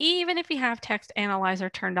even if you have Text Analyzer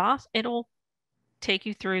turned off, it'll take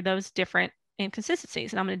you through those different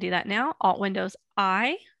inconsistencies. And I'm going to do that now. Alt Windows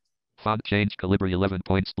I. Font change Calibri 11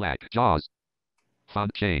 points black. JAWS.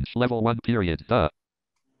 Font change level 1 period.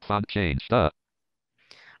 Font change.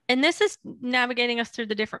 And this is navigating us through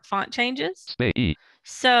the different font changes. Space.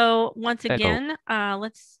 So once again,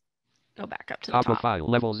 let's go back up to the top. Top of file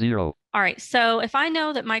level 0. All right. So if I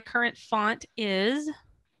know that my current font is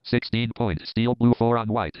 16 point steel blue 4 on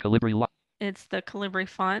white Calibri. It's the Calibri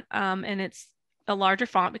font, and it's a larger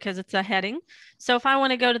font because it's a heading. So if I want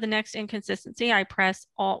to go to the next inconsistency, I press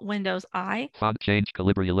Alt Windows I. Font change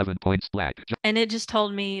Calibri 11 points black. And it just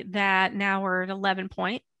told me that now we're at 11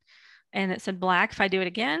 point. And it said black. If I do it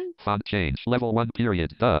again. Font change level 1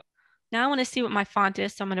 period. Now I want to see what my font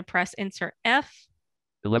is. So I'm going to press Insert F.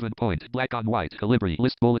 11 point black on white Calibri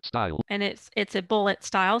list bullet style. And it's a bullet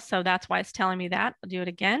style. So that's why it's telling me that. I'll do it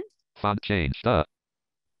again. Font change.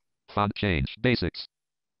 Font change basics.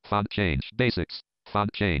 Font change basics.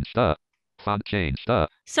 Font change. Font change.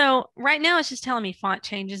 So right now it's just telling me font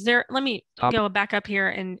changes there. Let me go back up here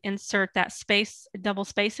and insert that space, double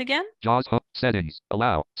space again. JAWS settings.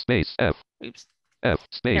 Allow space F. Oops. F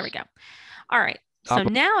space. There we go. All right. So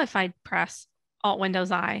now if I press Alt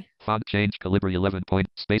Windows I. Font change Calibri 11 point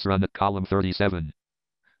space run at column 37.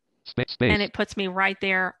 Space. And it puts me right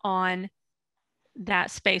there on that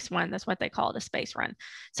space one. That's what they call it, a space run.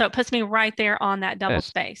 So it puts me right there on that double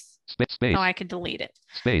space. Space. So I could delete it.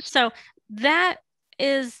 Space. So that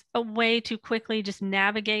is a way to quickly just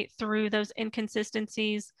navigate through those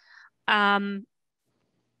inconsistencies.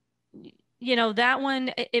 You know, that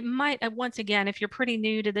one, it might, once again, if you're pretty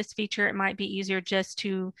new to this feature, it might be easier just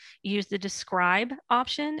to use the describe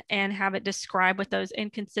option and have it describe what those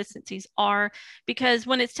inconsistencies are, because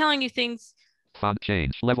when it's telling you things, font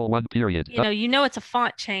change level 1 period. You know it's a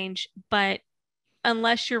font change, but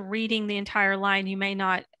unless you're reading the entire line, you may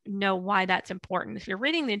not know why that's important. If you're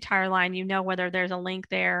reading the entire line, you know whether there's a link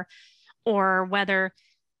there or whether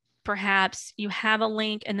perhaps you have a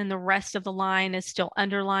link and then the rest of the line is still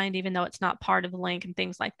underlined, even though it's not part of the link and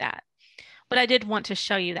things like that. But I did want to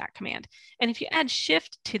show you that command. And if you add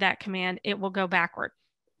shift to that command, it will go backward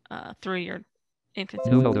through your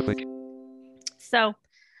inconsistencies. So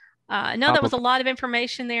I know that was a lot of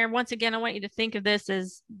information there. Once again, I want you to think of this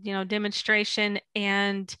as, demonstration,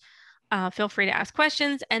 and feel free to ask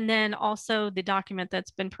questions. And then also the document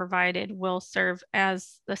that's been provided will serve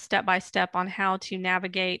as the step-by-step on how to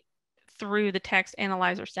navigate through the text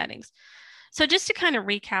analyzer settings. So just to kind of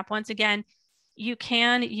recap, once again, you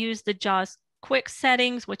can use the JAWS quick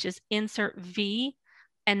settings, which is Insert V,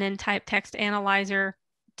 and then type text analyzer,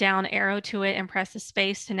 down arrow to it, and press the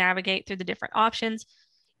space to navigate through the different options.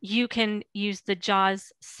 You can use the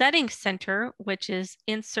JAWS Settings Center, which is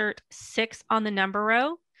Insert 6 on the number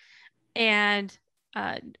row. And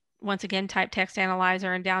once again, type text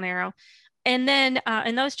analyzer and down arrow. And then,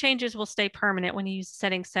 and those changes will stay permanent when you use the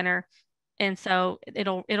Settings Center. And so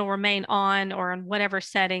it'll remain on or on whatever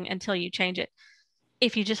setting until you change it.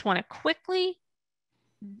 If you just want to quickly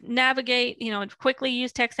navigate, quickly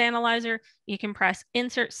use text analyzer, you can press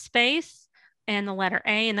Insert Space and the letter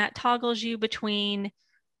A, and that toggles you between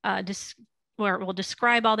where it will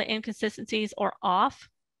describe all the inconsistencies or off.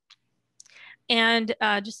 And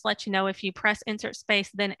just let you know, if you press Insert Space,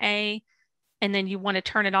 then A, and then you want to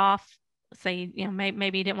turn it off, say,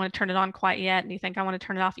 maybe you didn't want to turn it on quite yet, and you think I want to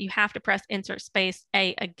turn it off, you have to press Insert Space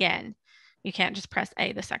A again. You can't just press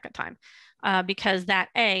A the second time because that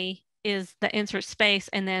A is the insert space,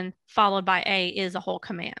 and then followed by A is a whole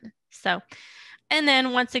command. So, and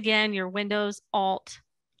then once again, your Windows Alt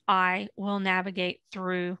I will navigate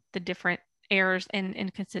through the different errors and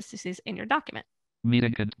inconsistencies in your document.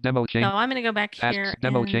 Meeting and demo change. So I'm going to go back here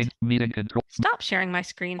demo and change. Meeting control. Stop sharing my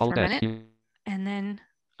screen for a minute, and then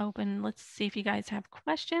open. Let's see if you guys have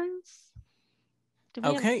questions.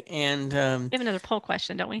 Okay, and we have another poll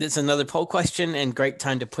question, don't we? There's another poll question, and great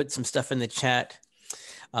time to put some stuff in the chat.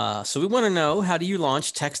 So we want to know, how do you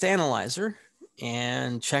launch Text Analyzer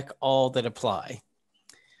and check all that apply?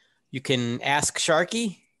 You can ask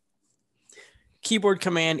Sharky. Keyboard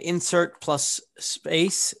command insert plus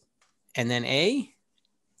space And then A,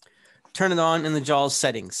 turn it on in the JAWS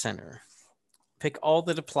settings center. Pick all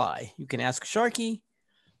that apply. You can ask Sharky.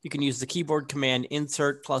 You can use the keyboard command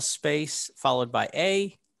insert plus space followed by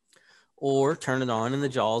A, or turn it on in the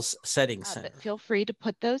JAWS settings center. But feel free to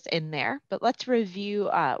put those in there. But let's review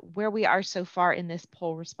where we are so far in this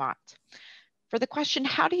poll response. For the question,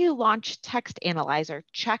 how do you launch Text Analyzer?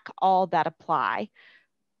 Check all that apply.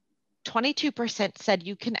 22% said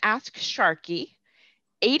you can ask Sharky.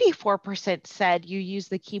 84% said you use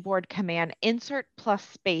the keyboard command insert plus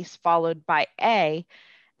space followed by A.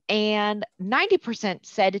 And 90%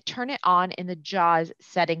 said turn it on in the JAWS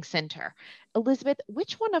settings center. Elizabeth,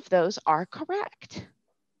 which one of those are correct?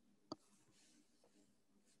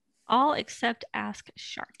 All except ask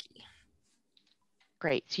Sharky.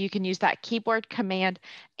 Great. So you can use that keyboard command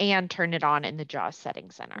and turn it on in the JAWS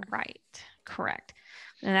settings center. Right. Correct.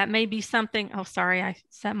 And that may be something. Oh, sorry. I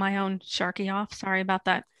set my own Sharky off. Sorry about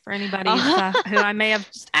that for anybody who I may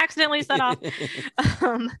have just accidentally set off.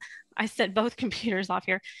 I set both computers off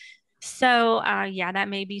here. So yeah, that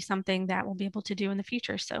may be something that we'll be able to do in the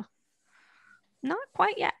future. So not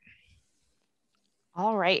quite yet.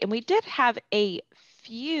 All right. And we did have a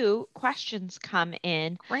few questions come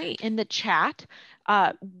in in the chat.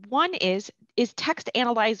 One is Text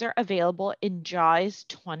Analyzer available in JAWS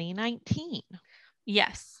 2019?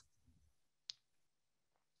 Yes.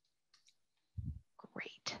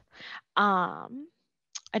 Great.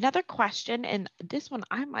 Another question, and this one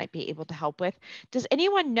I might be able to help with. Does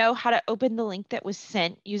anyone know how to open the link that was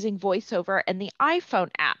sent using VoiceOver and the iPhone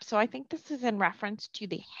app? So I think this is in reference to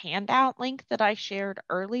the handout link that I shared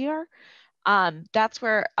earlier. That's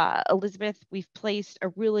where, Elizabeth, we've placed a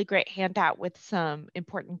really great handout with some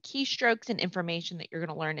important keystrokes and information that you're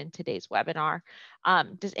going to learn in today's webinar.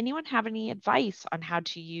 Does anyone have any advice on how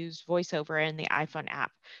to use VoiceOver and the iPhone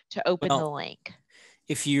app to open the link?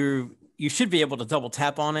 If you should be able to double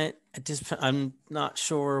tap on it. I'm not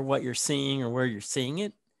sure what you're seeing or where you're seeing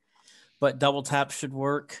it, but double tap should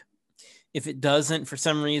work. If it doesn't, for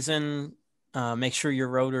some reason, make sure your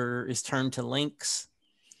rotor is turned to links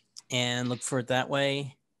and look for it that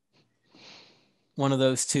way. One of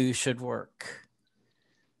those two should work.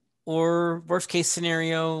 Or worst case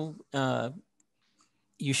scenario,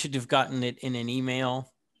 you should have gotten it in an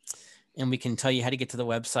email, and we can tell you how to get to the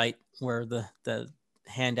website where the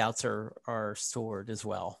handouts are stored as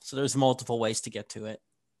well. So there's multiple ways to get to it.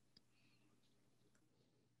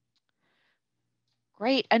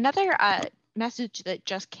 Great. Another message that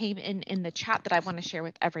just came in the chat that I want to share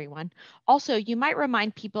with everyone. Also, you might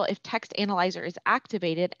remind people if Text Analyzer is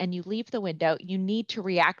activated and you leave the window, you need to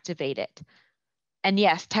reactivate it. And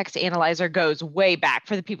yes, Text Analyzer goes way back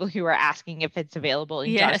for the people who are asking if it's available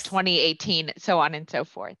in JAWS 2018, so on and so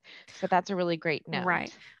forth. So that's a really great note.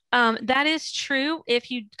 Right. That is true.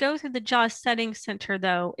 If you go through the JAWS settings center,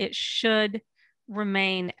 though, it should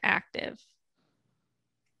remain active.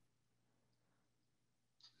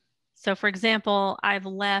 So for example, I've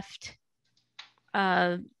left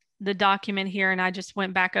the document here and I just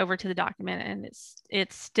went back over to the document and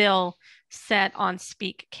it's still set on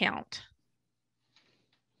speak count.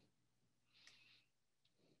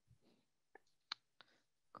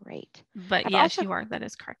 Great. But yes, you are. That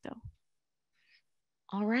is correct though.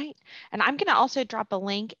 All right. And I'm going to also drop a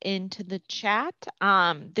link into the chat.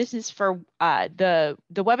 This is for the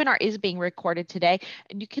webinar is being recorded today,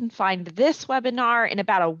 and you can find this webinar in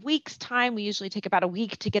about a week's time. We usually take about a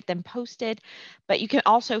week to get them posted, but you can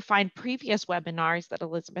also find previous webinars that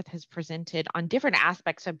Elizabeth has presented on different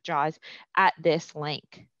aspects of JAWS at this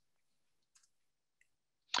link.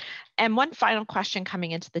 And one final question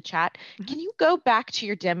coming into the chat. Can you go back to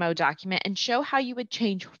your demo document and show how you would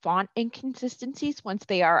change font inconsistencies once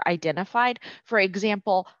they are identified? For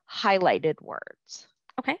example, highlighted words.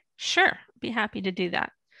 Okay, sure. Be happy to do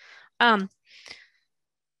that.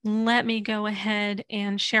 Let me go ahead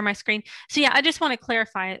and share my screen. So yeah, I just want to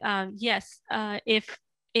clarify. Yes,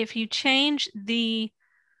 if you change the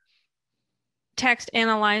text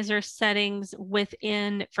analyzer settings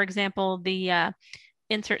within, for example, the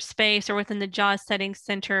insert space or within the JAWS settings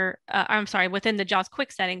center, I'm sorry, within the JAWS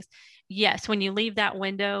quick settings, yes, when you leave that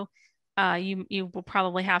window, you will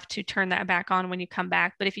probably have to turn that back on when you come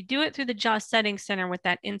back. But if you do it through the JAWS settings center with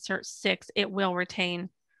that insert 6, it will retain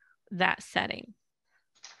that setting.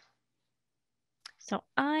 So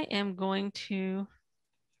I am going to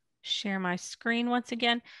share my screen once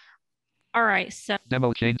again. All right, so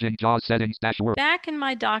demo changing JAWS settings dashboard. Back in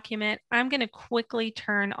my document, I'm going to quickly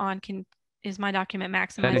turn on, is my document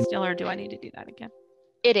maximized still, or do I need to do that again?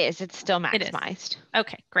 It is. It's still maximized.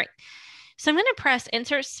 Okay, great. So I'm going to press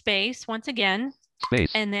insert space once again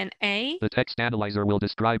Space. And then A. The text analyzer will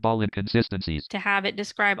describe all inconsistencies. To have it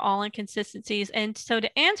describe all inconsistencies. And so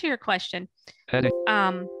to answer your question, Heading.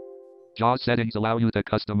 JAWS settings allow you to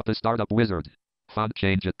custom the startup wizard. Font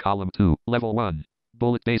change at column 2, level 1.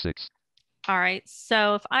 Bullet basics. All right.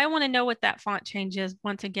 So if I want to know what that font change is,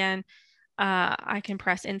 once again, I can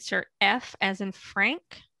press insert F as in Frank.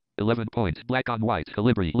 11 point, black on white,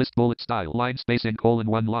 Calibri, list bullet style, line spacing, colon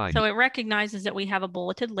 1 line. So it recognizes that we have a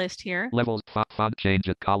bulleted list here. Levels, font change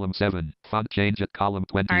at column 7, font change at column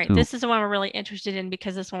 22. All right, this is the one we're really interested in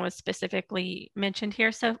because this one was specifically mentioned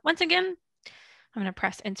here. So once again, I'm going to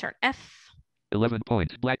press insert F. 11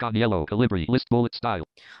 point, black on yellow, Calibri, list bullet style.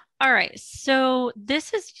 All right, so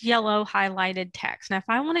this is yellow highlighted text. Now, if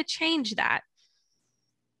I want to change that,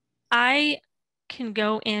 I can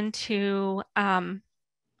go into,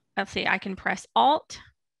 let's see, I can press Alt,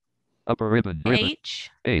 upper ribbon, H,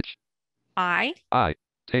 I,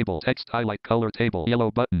 table, text, highlight, color, table,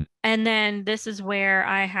 yellow button. And then this is where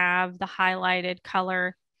I have the highlighted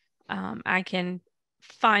color. I can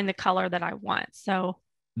find the color that I want. So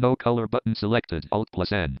no color button selected, Alt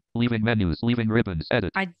plus N, leaving menus, leaving ribbons,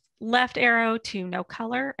 edit. I left arrow to no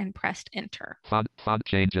color and pressed enter. Font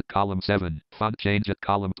change at column 7, font change at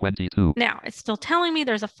column 22. Now it's still telling me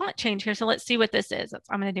there's a font change here. So let's see what this is.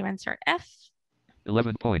 I'm going to do insert F.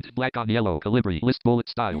 11 point, black on yellow, Calibri, list bullet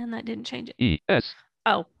style. And that didn't change it. E, S.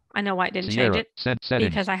 Oh, I know why it didn't change it.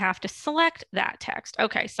 Because I have to select that text.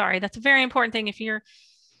 Okay, sorry. That's a very important thing.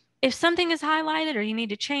 If something is highlighted or you need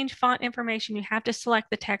to change font information, you have to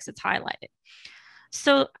select the text that's highlighted.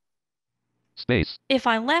 So space. If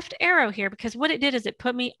I left arrow here, because what it did is it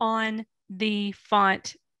put me on the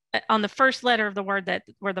font, on the first letter of the word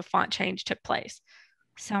where the font change took place.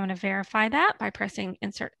 So I'm going to verify that by pressing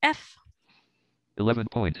insert F. 11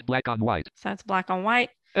 point, black on white. So that's black on white.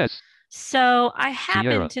 S. So I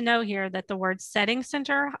happen to know here that the word Settings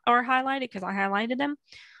Center are highlighted because I highlighted them.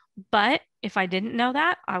 But if I didn't know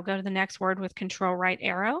that, I'll go to the next word with Control right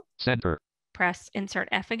arrow. Center. Press insert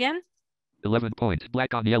F again. 11 point,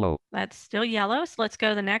 black on yellow. That's still yellow. So let's go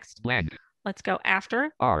to the next. Blank. Let's go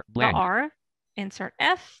after R, blank. the R. Insert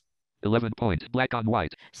F. 11 point, black on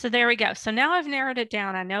white. So there we go. So now I've narrowed it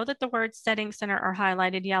down. I know that the words Settings Center are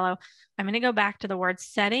highlighted yellow. I'm going to go back to the word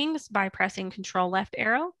Settings by pressing Control left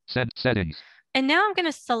arrow. Settings. And now I'm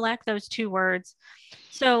going to select those two words.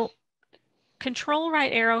 So Control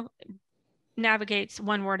right arrow navigates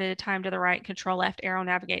one word at a time to the right. Control left arrow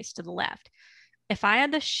navigates to the left. If I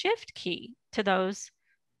add the Shift key to those,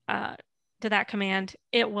 to that command,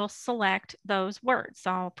 it will select those words.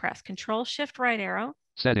 So I'll press Control Shift right arrow.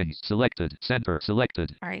 Settings selected, center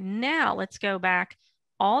selected. All right, now let's go back.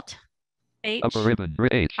 Alt H, upper ribbon,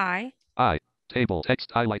 H, I, table,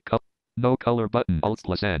 text, highlight, no color button, Alt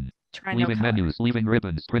plus N. Leaving menus, leaving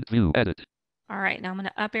ribbons, print view, edit. All right, now I'm going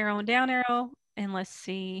to up arrow and down arrow, and let's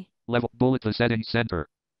see. Level, bullet the settings center.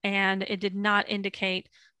 And it did not indicate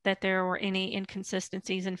that there were any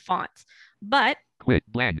inconsistencies in fonts. But quit,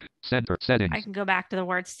 blank, center, settings. I can go back to the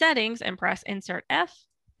word Settings and press Insert F.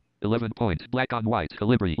 11 point, black on white,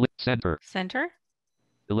 Calibri, center. Center.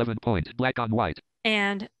 11 point, black on white.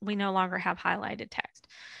 And we no longer have highlighted text.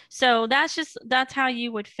 So that's how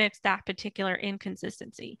you would fix that particular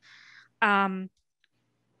inconsistency. One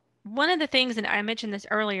of the things, and I mentioned this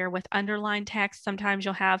earlier with underlined text, sometimes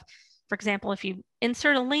you'll have, for example, if you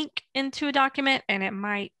insert a link into a document and it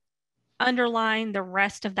might underline the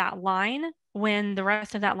rest of that line when the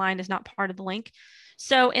rest of that line is not part of the link.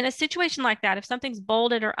 So in a situation like that, if something's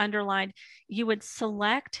bolded or underlined, you would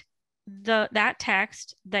select that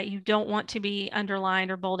text that you don't want to be underlined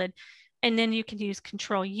or bolded, and then you can use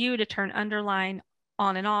Control U to turn underline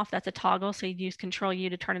on and off. That's a toggle, so you'd use Control U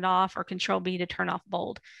to turn it off or Control B to turn off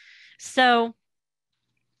bold. So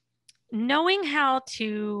knowing how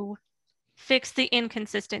to fix the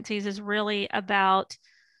inconsistencies is really about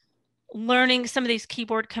learning some of these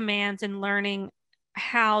keyboard commands and learning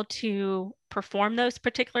how to perform those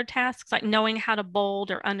particular tasks, like knowing how to bold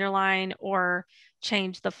or underline or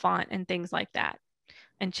change the font and things like that,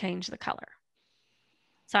 and change the color.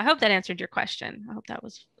 So I hope that answered your question. I hope that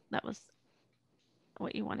was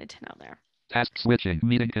what you wanted to know there. Task switching,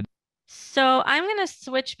 meeting. So I'm going to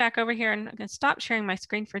switch back over here and I'm going to stop sharing my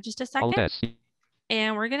screen for just a second.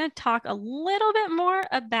 And we're going to talk a little bit more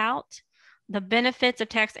about the benefits of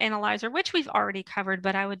Text Analyzer, which we've already covered,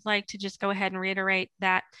 but I would like to just go ahead and reiterate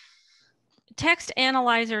that Text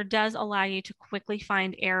Analyzer does allow you to quickly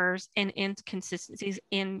find errors and inconsistencies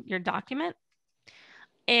in your document.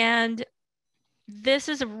 And this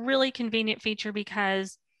is a really convenient feature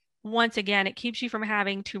because, once again, it keeps you from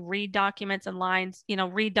having to read documents and lines,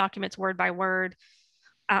 read documents word by word.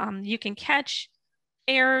 You can catch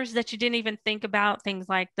errors that you didn't even think about, things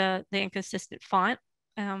like the inconsistent font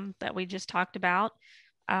that we just talked about,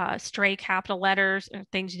 stray capital letters, or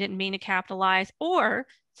things you didn't mean to capitalize, or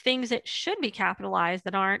things that should be capitalized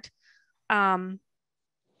that aren't,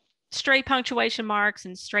 stray punctuation marks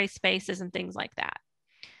and stray spaces and things like that.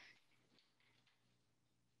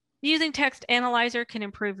 Using Text Analyzer can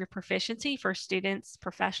improve your proficiency for students,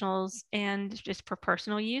 professionals, and just for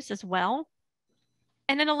personal use as well.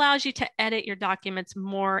 And it allows you to edit your documents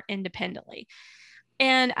more independently.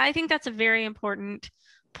 And I think that's a very important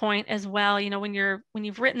point as well. You know, when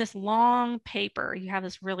you've written this long paper, you have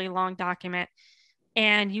this really long document,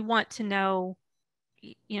 and you want to know,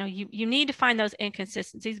 you know, you need to find those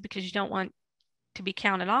inconsistencies because you don't want to be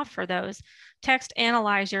counted off for those. Text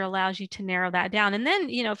Analyzer allows you to narrow that down. And then,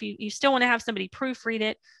 you know, if you still want to have somebody proofread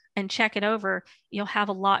it and check it over, you'll have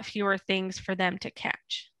a lot fewer things for them to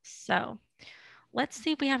catch. So let's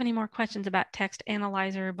see if we have any more questions about Text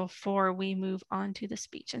Analyzer before we move on to the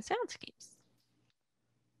speech and soundscapes.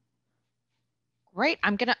 Great.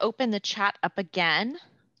 I'm going to open the chat up again.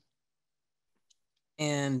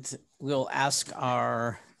 And we'll ask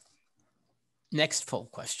our next poll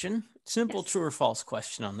question. Simple true or false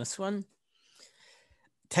question on this one.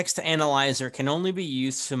 Text Analyzer can only be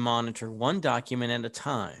used to monitor one document at a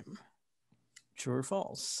time. True or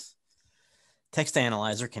false? Text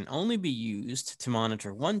Analyzer can only be used to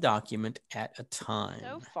monitor one document at a time.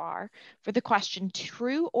 So far, for the question,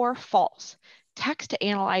 true or false, Text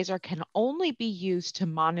Analyzer can only be used to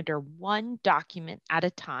monitor one document at a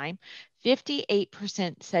time.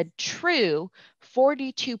 58% said true,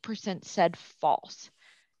 42% said false.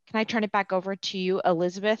 Can I turn it back over to you,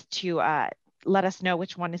 Elizabeth, to let us know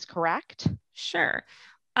which one is correct? Sure.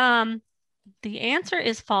 The answer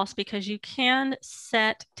is false because you can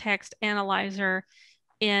set Text Analyzer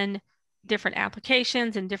in different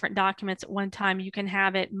applications and different documents at one time. You can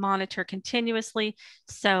have it monitor continuously,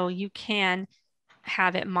 so you can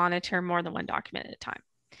have it monitor more than one document at a time.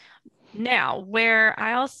 Now, where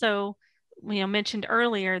I also mentioned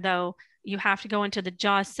earlier, though, you have to go into the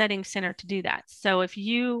JAWS Settings Center to do that. So if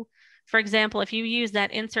you, for example, if you use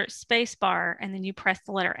that insert spacebar and then you press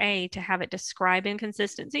the letter A to have it describe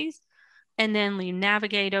inconsistencies, and then you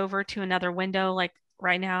navigate over to another window, like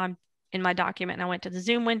right now I'm in my document and I went to the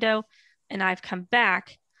Zoom window and I've come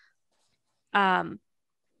back, I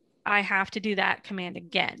have to do that command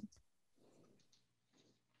again.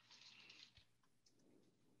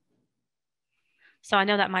 So I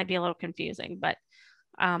know that might be a little confusing, but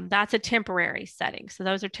that's a temporary setting. So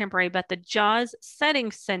those are temporary, but the JAWS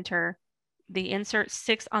Settings Center, the insert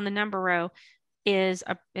 6 on the number row, is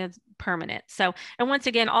permanent. So, and once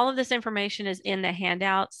again, all of this information is in the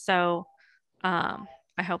handout. So I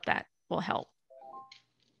hope that will help.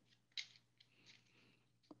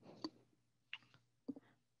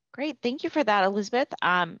 Great, thank you for that, Elizabeth.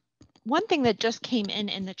 One thing that just came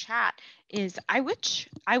in the chat is I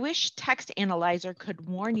wish Text Analyzer could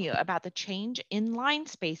warn you about the change in line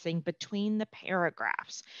spacing between the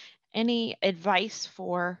paragraphs. Any advice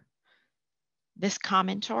for this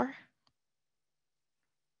commenter?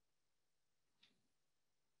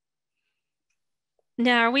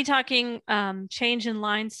 Now, are we talking change in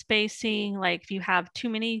line spacing, like if you have too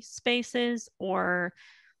many spaces, or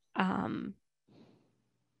I'm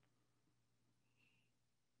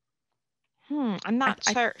not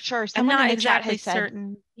sure. Someone I'm not in the exactly chat has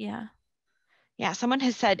certain. Said, yeah, someone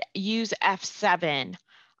has said use F7,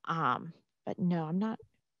 but no, I'm not.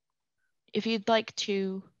 If you'd like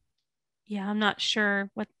to. Yeah, I'm not sure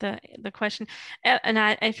what the question.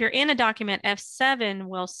 And if you're in a document, F7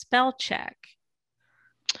 will spell check.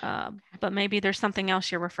 But maybe there's something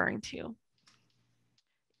else you're referring to.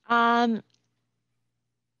 I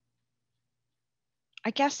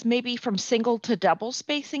guess maybe from single to double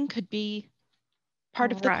spacing could be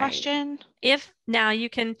part of the question. If now you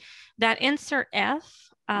can, that insert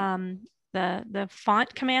F, the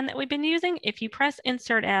font command that we've been using, if you press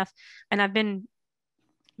insert F, and I've been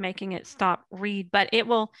making it stop read, but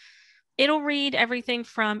it'll read everything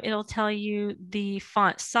from, it'll tell you the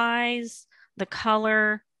font size, the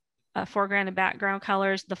color, foreground and background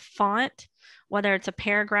colors, the font, whether it's a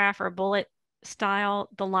paragraph or a bullet style,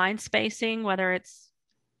 the line spacing, whether it's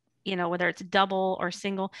double or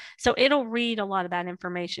single. So it'll read a lot of that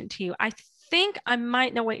information to you. I think I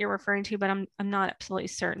might know what you're referring to, but I'm not absolutely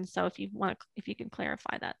certain. So if you can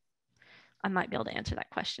clarify that, I might be able to answer that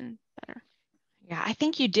question better. Yeah, I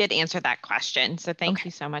think you did answer that question. So thank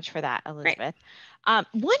you so much for that, Elizabeth.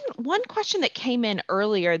 One question that came in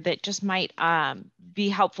earlier that just might be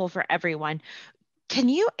helpful for everyone. Can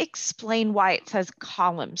you explain why it says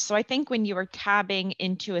columns? So I think when you were tabbing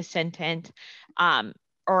into a sentence,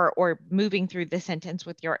 or moving through the sentence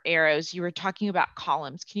with your arrows, you were talking about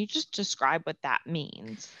columns. Can you just describe what that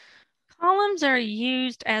means? Columns are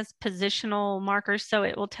used as positional markers, so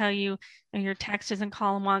it will tell you your text is in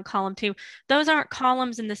column 1, column 2. Those aren't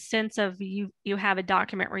columns in the sense of you have a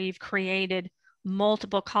document where you've created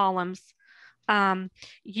multiple columns.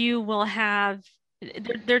 You will have,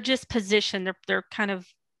 they're just positioned. They're kind of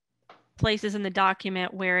places in the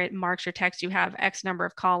document where it marks your text. You have X number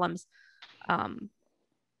of columns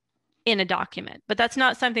in a document, but that's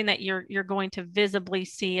not something that you're going to visibly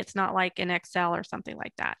see. It's not like in Excel or something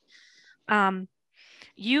like that.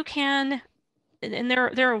 You can, and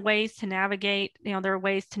there are ways to navigate, there are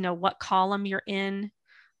ways to know what column you're in,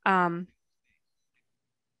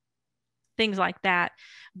 things like that.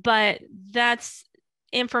 But that's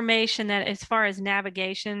information that, as far as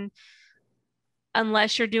navigation,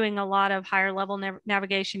 unless you're doing a lot of higher level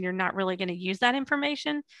navigation, you're not really going to use that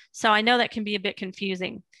information. So I know that can be a bit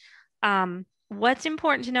confusing. What's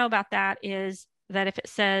important to know about that is that if it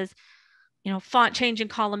says, font change in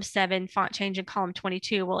column 7, font change in column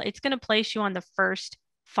 22, well, it's going to place you on the first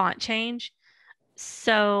font change.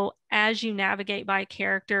 So as you navigate by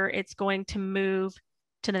character, it's going to move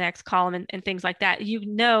to the next column and things like that. You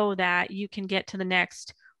know that you can get to the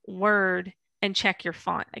next word and check your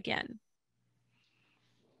font again.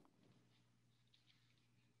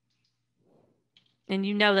 And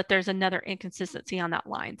you know that there's another inconsistency on that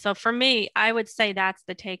line. So for me, I would say that's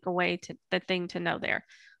the takeaway, the thing to know there.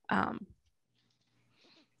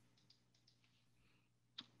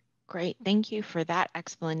 Great, thank you for that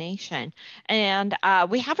explanation. And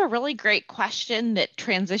we have a really great question that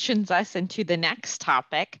transitions us into the next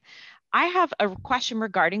topic. I have a question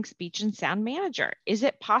regarding Speech and Sound Manager. Is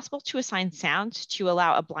it possible to assign sounds to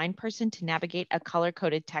allow a blind person to navigate a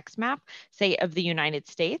color-coded text map, say of the United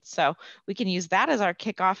States? So we can use that as our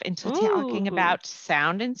kickoff into talking about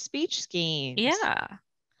sound and speech schemes. Yeah.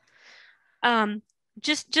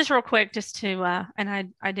 Just real quick, just to,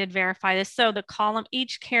 and I did verify this. So the column,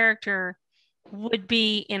 each character would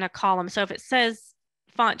be in a column. So if it says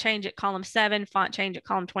font change at column 7, font change at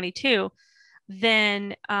column 22,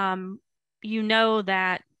 then you know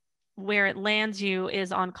that where it lands you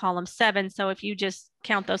is on column 7. So if you just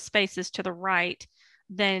count those spaces to the right,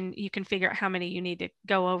 then you can figure out how many you need to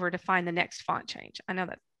go over to find the next font change. I know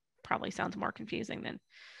that probably sounds more confusing than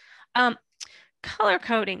color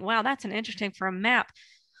coding. Wow, that's an interesting for a map.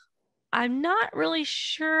 I'm not really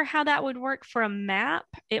sure how that would work for a map.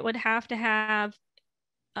 It would have to have,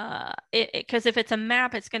 because if it's a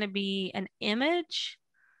map, it's going to be an image.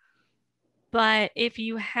 But if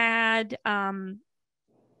you had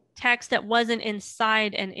text that wasn't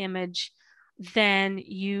inside an image, then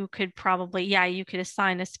you could probably, you could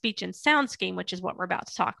assign a speech and sound scheme, which is what we're about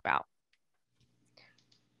to talk about.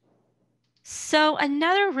 So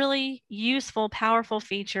another really useful, powerful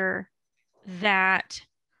feature that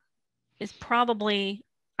is probably,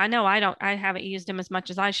 I know I haven't used them as much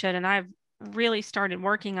as I should, and I've really started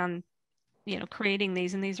working on, creating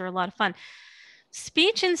these, and these are a lot of fun.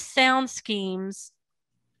 Speech and sound schemes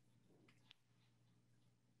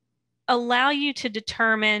allow you to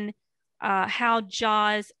determine how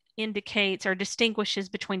JAWS indicates or distinguishes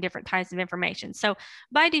between different types of information. So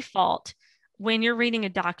by default, when you're reading a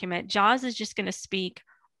document, JAWS is just going to speak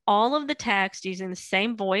all of the text using the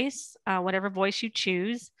same voice, whatever voice you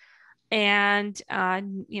choose. And,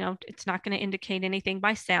 it's not going to indicate anything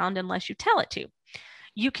by sound unless you tell it to.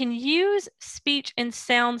 You can use speech and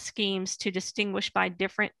sound schemes to distinguish by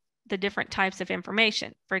the different types of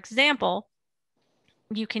information. For example,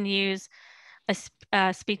 you can use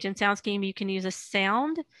a speech and sound scheme. You can use a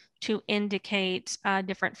sound to indicate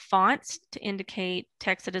different fonts, to indicate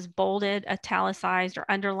text that is bolded, italicized, or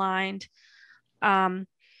underlined, to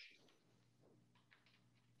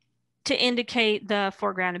indicate the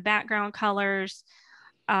foreground and background colors,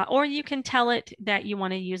 or you can tell it that you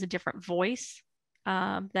want to use a different voice.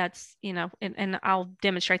 That's, and I'll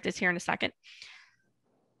demonstrate this here in a second.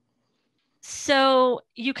 So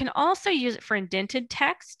you can also use it for indented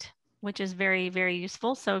text, which is very, very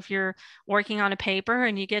useful. So if you're working on a paper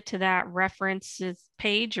and you get to that references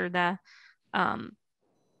page or the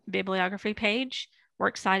bibliography page,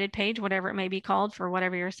 works cited page, whatever it may be called for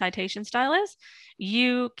whatever your citation style is,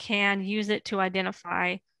 you can use it to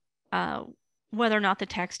identify whether or not the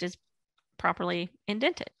text is properly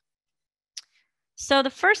indented. So the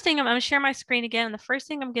first thing, I'm going to share my screen again. And the first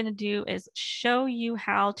thing I'm going to do is show you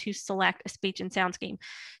how to select a speech and sound scheme.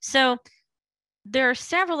 So there are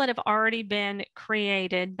several that have already been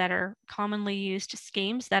created that are commonly used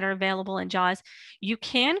schemes that are available in JAWS. You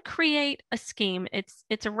can create a scheme.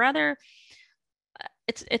 It's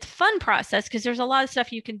it's a fun process because there's a lot of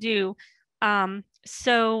stuff you can do.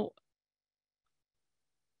 So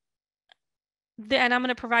and I'm going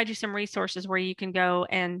to provide you some resources where you can go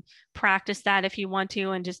and practice that if you want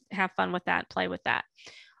to, and just have fun with that, play with that.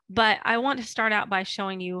 But I want to start out by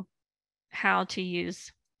showing you how to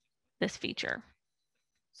use this feature.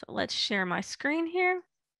 So let's share my screen here.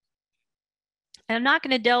 And I'm not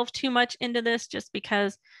going to delve too much into this just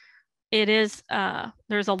because it is,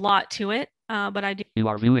 there's a lot to it, but I do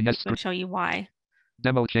want to show you why.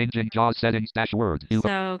 Demo changing JAWS settings dashboard.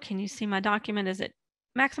 So can you see my document? Is it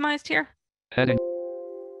maximized here? Heading.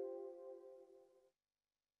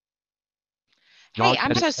 Hey,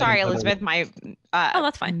 I'm so sorry, Elizabeth. My oh,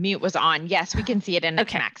 that's fine. Mute was on. Yes, we can see it and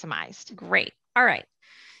it's maximized. Great. All right.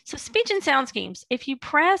 So speech and sound schemes. If you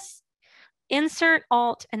press Insert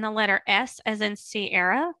Alt and the letter S as in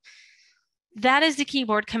Sierra, that is the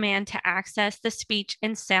keyboard command to access the speech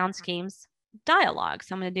and sound schemes dialog.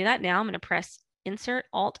 So I'm going to do that now. I'm going to press Insert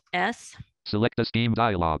Alt S. Select the scheme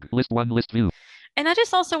dialog. List 1, list view. And I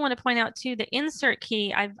just also want to point out too, the insert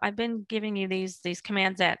key, I've been giving you these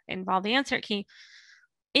commands that involve the insert key.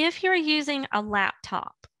 If you're using a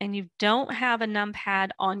laptop and you don't have a numpad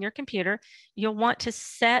on your computer, you'll want to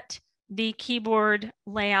set the keyboard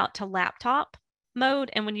layout to laptop mode.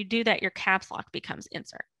 And when you do that, your caps lock becomes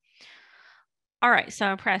insert. All right,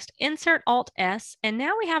 so I pressed Insert Alt S, and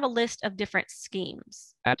now we have a list of different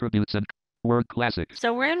schemes. Attributes and Word Classic.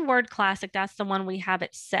 So we're in Word Classic. That's the one we have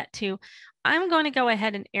it set to. I'm going to go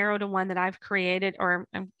ahead and arrow to one that I've created, or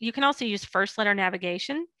you can also use first letter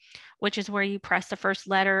navigation, which is where you press the first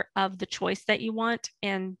letter of the choice that you want,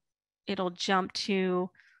 and it'll jump to,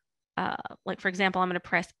 like for example, I'm going to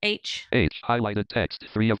press H. H, highlighted text,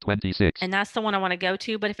 3 of 26. And that's the one I want to go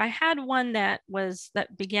to. But if I had one that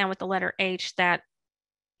began with the letter H that,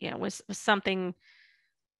 was something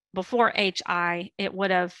before HI, it would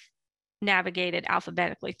have navigated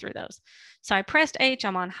alphabetically through those. So I pressed H,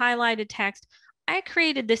 I'm on highlighted text. I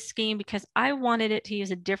created this scheme because I wanted it to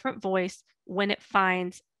use a different voice when it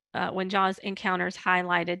finds, when JAWS encounters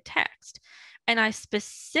highlighted text. And I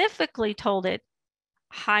specifically told it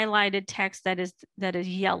highlighted text that is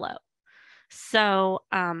yellow. So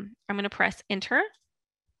I'm going to press enter.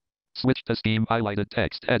 Switch to scheme highlighted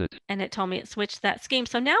text, edit. And it told me it switched that scheme.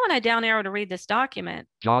 So now when I down arrow to read this document,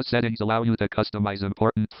 JAWS settings allow you to customize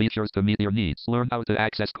important features to meet your needs. Learn how to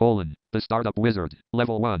access the startup wizard.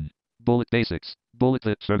 Level 1. Bullet basics. Bullet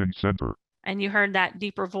settings center. And you heard that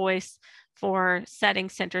deeper voice for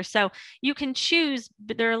settings center. So you can choose,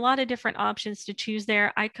 but there are a lot of different options to choose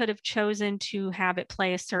there. I could have chosen to have it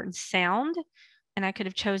play a certain sound, and I could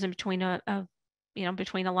have chosen between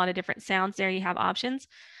between a lot of different sounds. There you have options.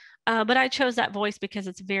 But I chose that voice because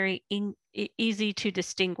it's very easy to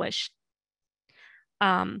distinguish.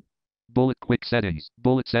 Bullet quick settings.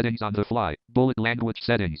 Bullet settings on the fly. Bullet language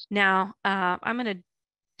settings. Now, I'm going to,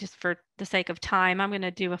 just for the sake of time, I'm going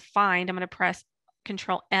to do a find. I'm going to press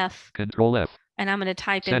Control F. Control F. And I'm going to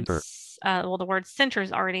type center. In, well, the word center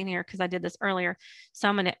is already in here because I did this earlier. So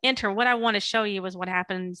I'm going to enter. What I want to show you is what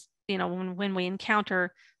happens, when we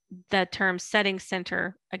encounter the term settings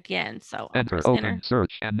center again. So enter, open,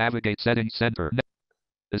 search, and navigate settings center.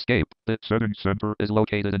 Escape. The settings center is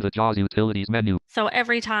located in the JAWS utilities menu. So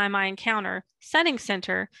every time I encounter settings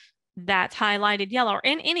center that's highlighted yellow, or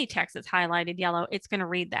in any text that's highlighted yellow, it's going to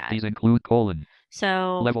read that. These include :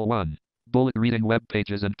 So level 1. Bullet reading web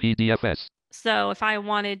pages and PDFs. So if I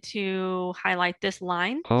wanted to highlight this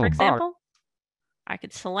line, for example, I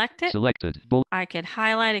could select it. Selected. I could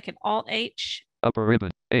highlight. I could Alt H. Upper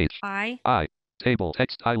ribbon. H. I. Table.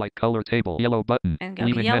 Text highlight color table. Yellow button. And go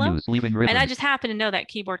to yellow. Menus. Leaving ribbon. And I just happen to know that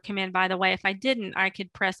keyboard command, by the way. If I didn't, I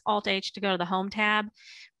could press Alt H to go to the home tab,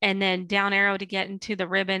 and then down arrow to get into the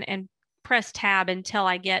ribbon, and press tab until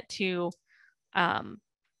I get to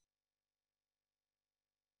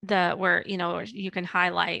where you can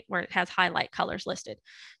highlight, where it has highlight colors listed.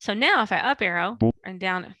 So now if I up arrow and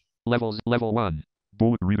down level 1.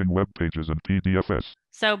 Bullet reading web pages and PDFs.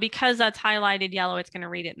 So because that's highlighted yellow, it's going to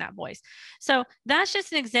read it in that voice. So that's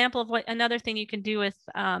just an example of what another thing you can do with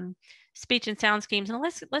speech and sound schemes. And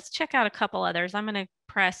let's check out a couple others. I'm going to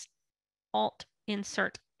press Alt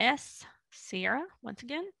Insert S, Sierra, once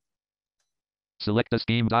again. Select the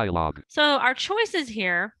scheme dialog. So our choices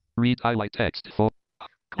here. Read highlight text.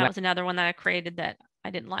 That was another one that I created that I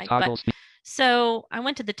didn't like. So I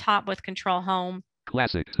went to the top with Control Home.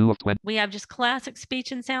 Classic 2 of 20. We have just classic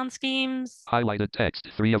speech and sound schemes. Highlighted text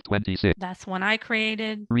 3 of 26. That's one I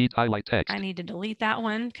created. Read highlight text. I need to delete that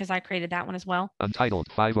one because I created that one as well. Untitled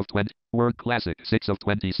 5 of 20. Word Classic 6 of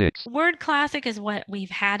 26. Word Classic is what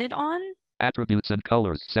we've had it on. Attributes and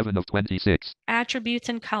colors, 7 of 26. Attributes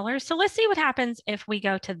and colors. So let's see what happens if we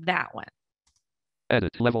go to that one.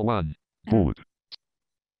 Edit, level 1. Bold.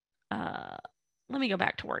 Let me go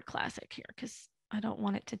back to Word Classic here because I don't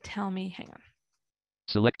want it to tell me. Hang on.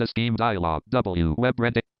 Select a scheme dialog. W. Web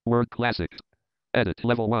render. Word Classic. Edit,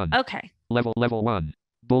 level 1. Okay. Level 1.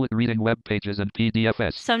 Bullet reading web pages and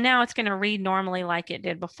PDFs. So now it's going to read normally like it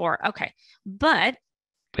did before. Okay. But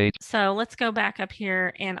Page. So let's go back up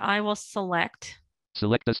here and I will select.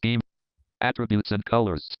 Select a scheme. Attributes and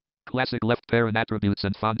colors. Classic left parent attributes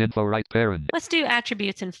and font info right parent. Let's do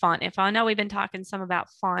attributes and font info. I know we've been talking some about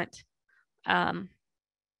font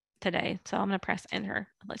today. So I'm going to press enter.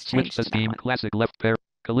 Let's change Switch the to scheme. that one. Classic left parent.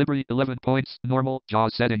 Calibri 11 points. Normal.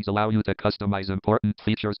 JAWS settings allow you to customize important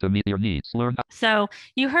features to meet your needs. Learn. So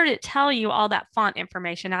you heard it tell you all that font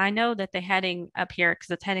information. I know that the heading up here,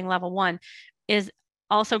 because it's heading level 1, is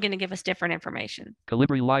also going to give us different information.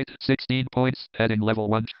 Calibri Light, 16 points. Heading level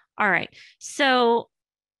 1. All right. So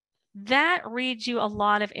that reads you a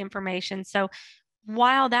lot of information. So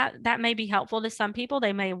while that may be helpful to some people,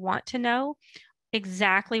 they may want to know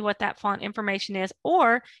exactly what that font information is,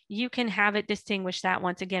 or you can have it distinguish that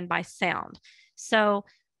once again by sound. So,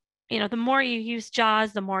 the more you use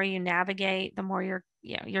JAWS, the more you navigate, the more you're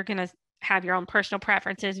going to have your own personal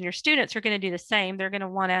preferences, and your students are going to do the same. They're going to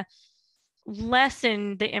want to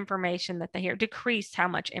lessen the information that they hear, decrease how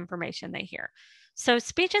much information they hear. So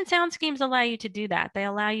speech and sound schemes allow you to do that. They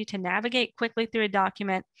allow you to navigate quickly through a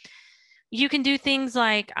document. You can do things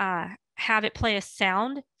like have it play a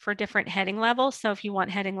sound for different heading levels. So if you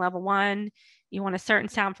want heading level 1, you want a certain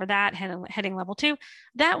sound for that, heading level 2.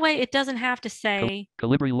 That way it doesn't have to say...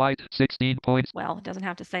 Calibri Light, 16 points. Well, it doesn't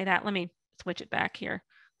have to say that. Let me switch it back here.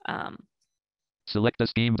 Select the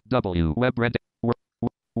scheme. W. Web render.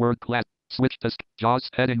 Word class. Switch to JAWS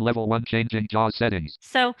heading level 1. Changing JAWS settings.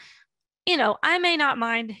 So, I may not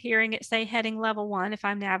mind hearing it say heading level 1 if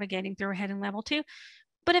I'm navigating through heading level 2.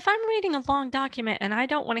 But if I'm reading a long document and I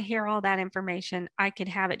don't want to hear all that information, I could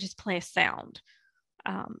have it just play a sound.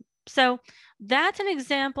 So that's an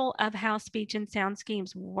example of how speech and sound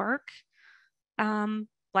schemes work.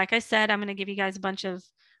 Like I said, I'm going to give you guys a bunch of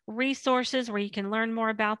resources where you can learn more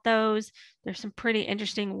about those. There's some pretty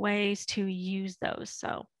interesting ways to use those.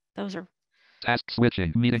 So those are task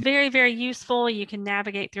switching meeting. Very, very useful. You can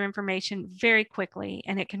navigate through information very quickly,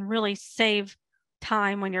 and it can really save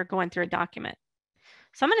time when you're going through a document.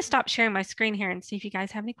 So I'm going to stop sharing my screen here and see if you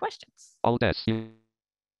guys have any questions. Alt S.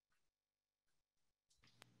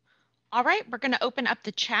 All right, we're going to open up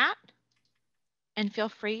the chat and feel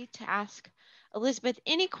free to ask Elizabeth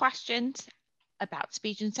any questions about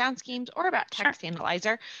speech and sound schemes or about text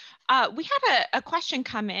analyzer. We had a question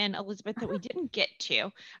come in, Elizabeth, that we didn't get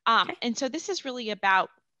to. And so this is really about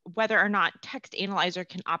whether or not text analyzer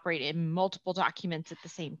can operate in multiple documents at the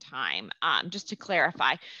same time. Just to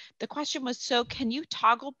clarify, the question was, so can you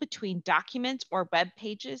toggle between documents or web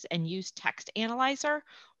pages and use text analyzer?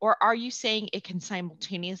 Or are you saying it can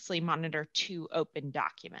simultaneously monitor 2 open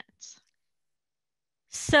documents?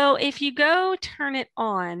 So if you go turn it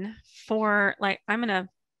on for, like, I'm going to,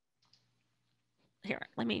 here,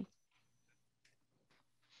 let me.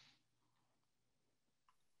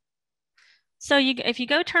 So if you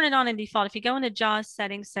go turn it on in default, if you go into JAWS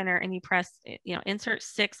Settings Center and you press, insert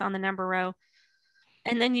 6 on the number row,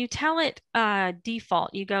 and then you tell it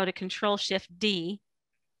default, you go to Control-Shift-D,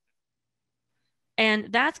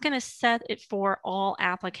 and that's going to set it for all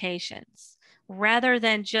applications rather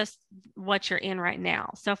than just what you're in right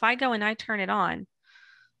now. So if I go and I turn it on,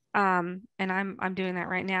 and I'm doing that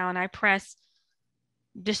right now, and I press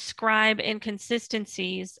describe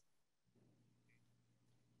inconsistencies,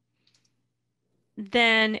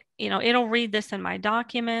 then, it'll read this in my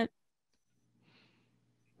document.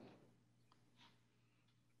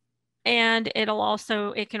 And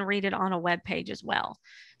it can read it on a web page as well.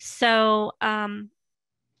 So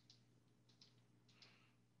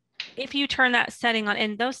if you turn that setting on,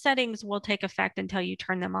 and those settings will take effect until you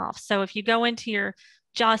turn them off. So if you go into your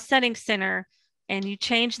JAWS Settings Center and you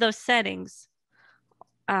change those settings,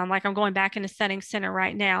 like I'm going back into Settings Center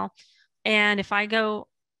right now, and if I go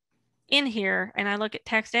in here and I look at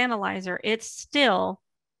Text Analyzer, it's still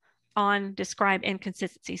on describe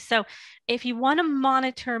inconsistencies. So if you want to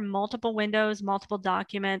monitor multiple windows, multiple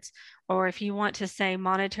documents, or if you want to say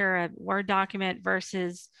monitor a Word document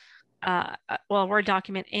versus Word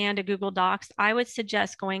document and a Google Docs, I would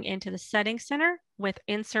suggest going into the Settings Center with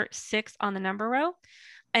insert 6 on the number row,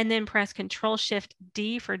 and then press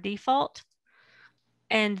Control-Shift-D for default,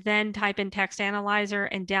 and then type in Text Analyzer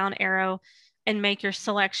and down arrow and make your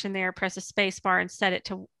selection there, press a space bar and set it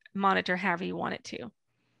to monitor however you want it to.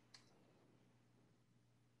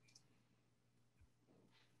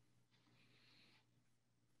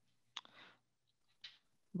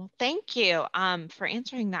 Well, thank you for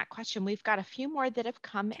answering that question. We've got a few more that have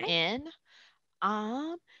come Okay. in.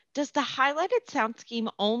 Does the highlighted sound scheme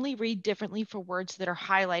only read differently for words that are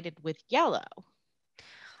highlighted with yellow?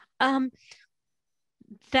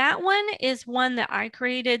 That one is one that I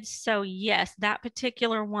created. So yes, that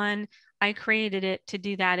particular one, I created it to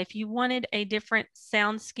do that. If you wanted a different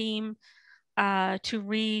sound scheme to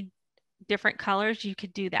read different colors, you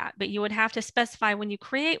could do that. But you would have to specify when you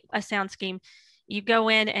create a sound scheme, you go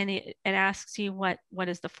in and it asks you what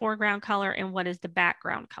is the foreground color and what is the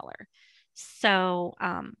background color. So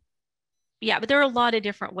yeah, but there are a lot of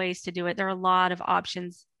different ways to do it. There are a lot of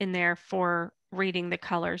options in there for reading the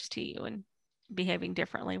colors to you and behaving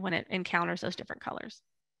differently when it encounters those different colors.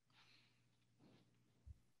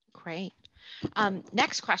 Great.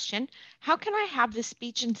 Next question. How can I have the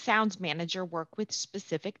speech and sounds manager work with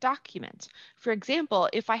specific documents? For example,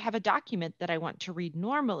 if I have a document that I want to read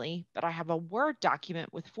normally, but I have a Word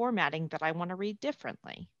document with formatting that I want to read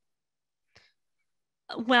differently.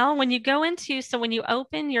 Well, when you go into, so when you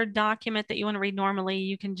open your document that you want to read normally,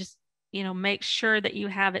 you can just, make sure that you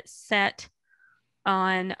have it set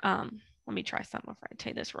on, let me try something before I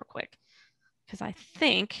tell you this real quick, because I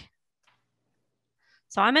think,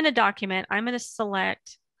 so I'm in a document, I'm going to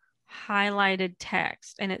select highlighted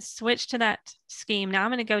text and it's switched to that scheme. Now I'm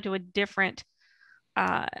going to go to a different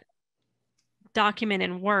document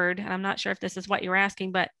in Word. And I'm not sure if this is what you're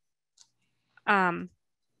asking, but so I'm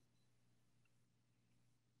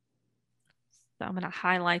going to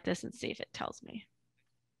highlight this and see if it tells me.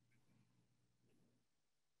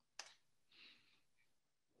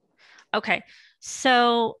 Okay,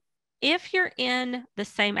 so if you're in the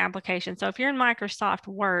same application, so if you're in Microsoft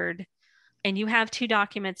Word and you have two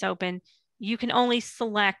documents open, you can only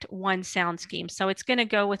select one sound scheme. So it's going to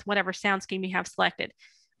go with whatever sound scheme you have selected.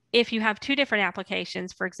 If you have two different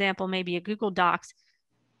applications, for example, maybe a Google Docs,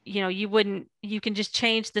 you can just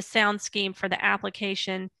change the sound scheme for the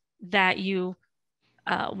application that you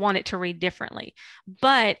want it to read differently.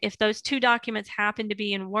 But if those two documents happen to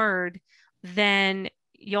be in Word, then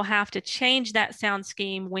you'll have to change that sound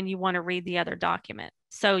scheme when you want to read the other document.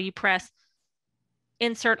 So you press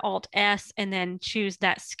Insert Alt S and then choose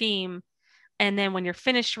that scheme. And then when you're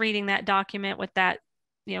finished reading that document with that,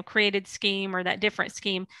 created scheme or that different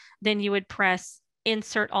scheme, then you would press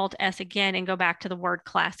Insert Alt S again and go back to the Word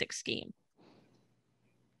Classic scheme.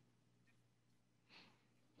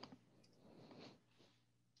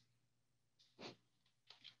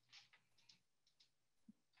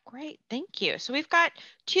 Great, thank you. So we've got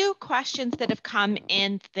two questions that have come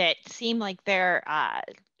in that seem like they're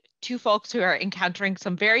two folks who are encountering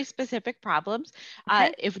some very specific problems.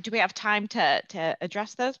 Okay. Do we have time to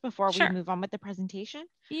address those before Sure. we move on with the presentation?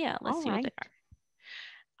 Yeah, let's All see right. what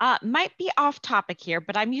they are. Might be off topic here,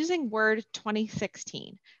 but I'm using Word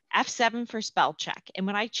 2016, F7 for spell check. And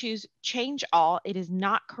when I choose change all, it is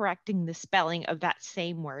not correcting the spelling of that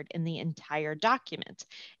same word in the entire document.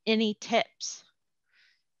 Any tips?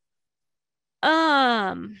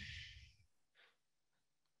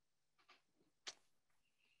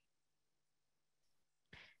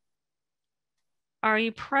 Are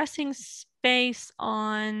you pressing space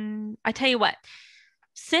on, I tell you what,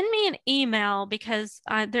 send me an email because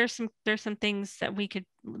there's some things that we could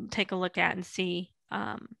take a look at and see.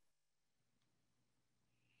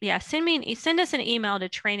 Yeah, send us an email to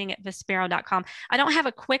training@vispero.com. I don't have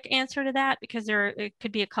a quick answer to that because it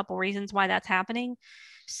could be a couple reasons why that's happening.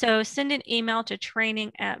 So send an email to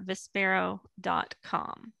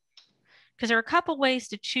training@vispero.com. Because there are a couple ways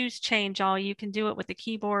to choose change all. You can do it with the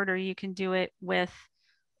keyboard or you can do it with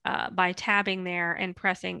by tabbing there and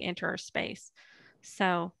pressing enter or space.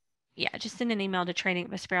 So yeah, just send an email to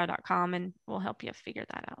training@vispero.com and we'll help you figure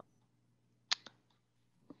that out.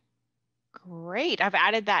 Great. I've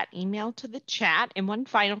added that email to the chat. And one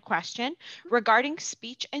final question regarding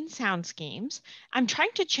speech and sound schemes. I'm trying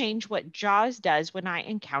to change what JAWS does when I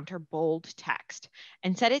encounter bold text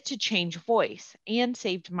and set it to change voice and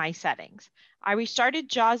saved my settings. I restarted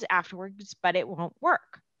JAWS afterwards, but it won't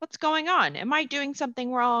work. What's going on? Am I doing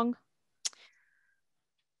something wrong?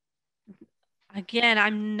 Again,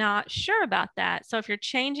 I'm not sure about that. So if you're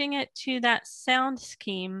changing it to that sound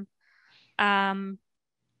scheme,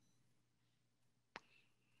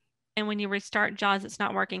 and when you restart JAWS, it's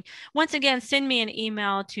not working. Once again, send me an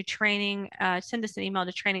email to send us an email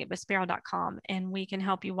to training@vispero.com and we can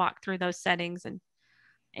help you walk through those settings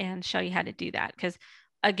and show you how to do that. Because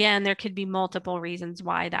again, there could be multiple reasons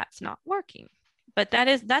why that's not working. But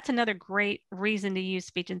that's another great reason to use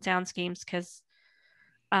speech and sound schemes because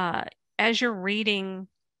as you're reading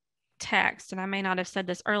text, and I may not have said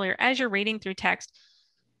this earlier, as you're reading through text,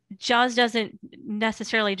 JAWS doesn't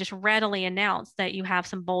necessarily just readily announce that you have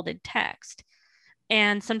some bolded text.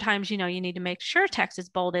 And sometimes, you need to make sure text is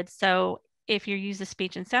bolded. So if you use the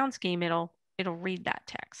speech and sound scheme, it'll read that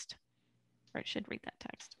text, or it should read that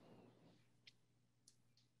text.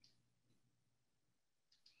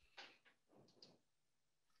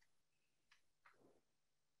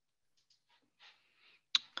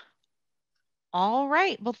 All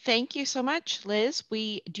right. Well, thank you so much, Liz.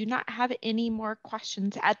 We do not have any more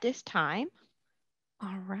questions at this time.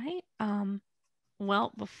 All right.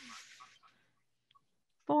 Well,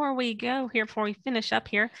 before we go here, before we finish up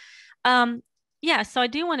here, yeah, so I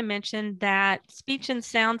do want to mention that speech and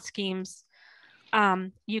sound schemes,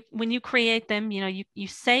 when you create them, you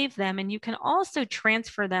save them, and you can also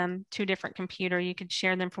transfer them to a different computer. You could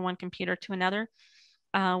share them from one computer to another,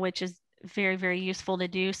 which is very, very useful to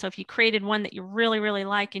do. So if you created one that you really, really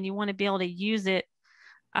like and you want to be able to use it,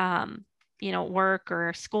 work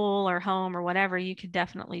or school or home or whatever, you could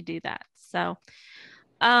definitely do that. So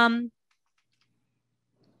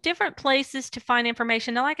different places to find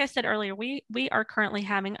information. Now, like I said earlier, we are currently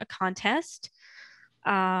having a contest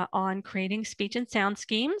on creating speech and sound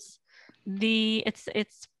schemes.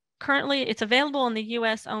 It's currently available in the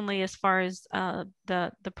US only as far as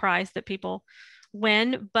the prize that people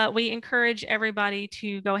win, but we encourage everybody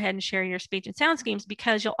to go ahead and share your speech and sound schemes,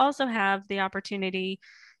 because you'll also have the opportunity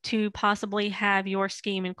to possibly have your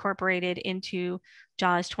scheme incorporated into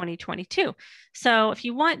JAWS 2022. So if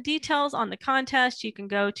you want details on the contest, you can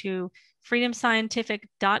go to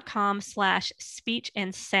freedomscientific.com/speech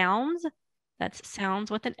and sounds. That's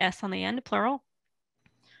sounds with an S on the end, plural.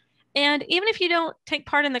 And even if you don't take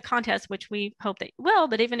part in the contest, which we hope that you will,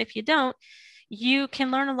 but even if you don't, you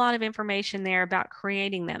can learn a lot of information there about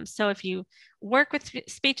creating them. So if you work with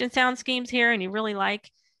speech and sound schemes here and you really like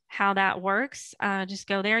how that works, just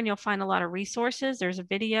go there and you'll find a lot of resources. There's a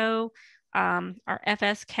video, our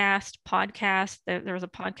FS Cast podcast. There was a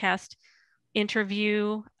podcast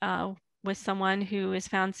interview with someone who has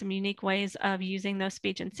found some unique ways of using those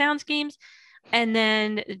speech and sound schemes. And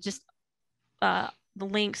then just the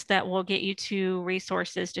links that will get you to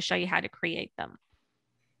resources to show you how to create them.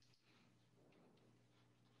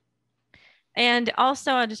 And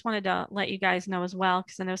also, I just wanted to let you guys know as well,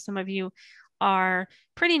 because I know some of you are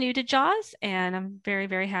pretty new to JAWS, and I'm very,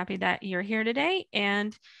 very happy that you're here today.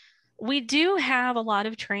 And we do have a lot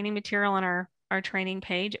of training material on our training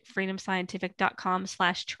page at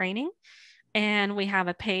freedomscientific.com/training. And we have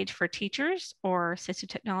a page for teachers or assistive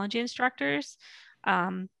technology instructors,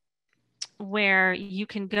 where you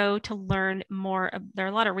can go to learn more. There are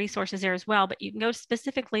a lot of resources there as well, but you can go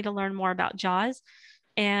specifically to learn more about JAWS.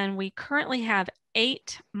 And we currently have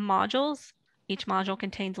 8 modules. Each module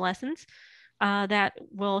contains lessons that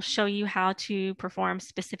will show you how to perform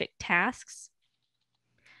specific tasks.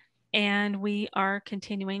 And we are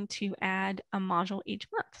continuing to add a module each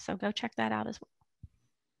month. So go check that out as well.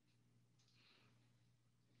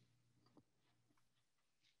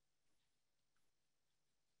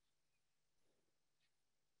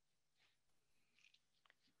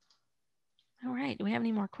 All right, do we have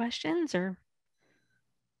any more questions or?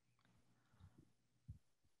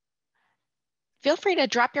 Feel free to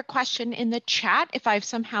drop your question in the chat if I've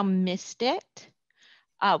somehow missed it.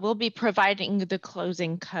 We'll be providing the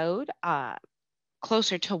closing code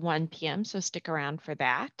closer to 1 p.m., so stick around for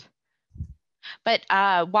that. But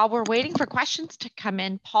while we're waiting for questions to come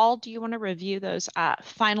in, Paul, do you want to review those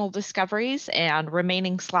final discoveries and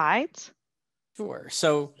remaining slides? Sure.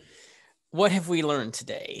 So what have we learned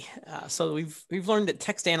today? So we've learned that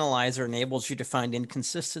Text Analyzer enables you to find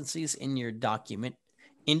inconsistencies in your document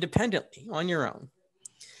independently on your own.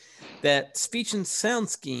 That speech and sound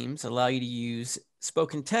schemes allow you to use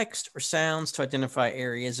spoken text or sounds to identify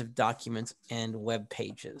areas of documents and web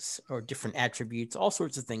pages or different attributes, all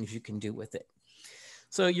sorts of things you can do with it.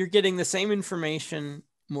 So you're getting the same information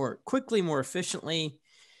more quickly, more efficiently.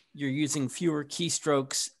 You're using fewer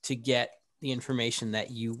keystrokes to get the information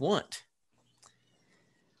that you want.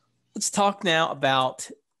 Let's talk now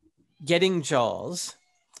about getting JAWS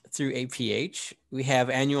through APH. We have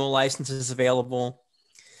annual licenses available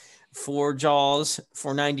for JAWS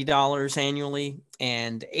for $90 annually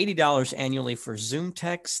and $80 annually for Zoom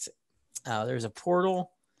text. There's a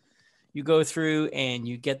portal you go through and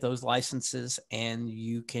you get those licenses and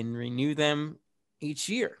you can renew them each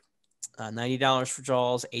year. $90 for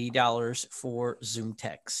JAWS, $80 for Zoom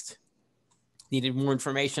text. Needed more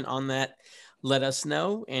information on that, let us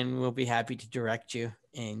know, and we'll be happy to direct you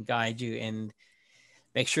and guide you and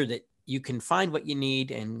make sure that you can find what you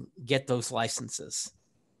need and get those licenses.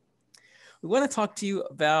 We want to talk to you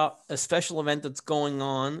about a special event that's going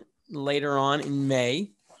on later on in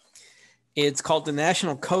May. It's called the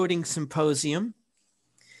National Coding Symposium.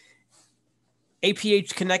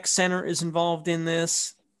 APH Connect Center is involved in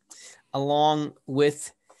this, along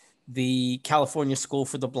with the California School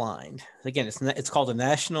for the Blind. Again, it's called the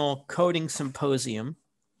National Coding Symposium.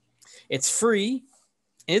 It's free.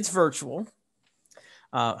 It's virtual,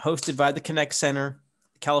 hosted by the Connect Center,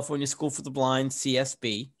 California School for the Blind,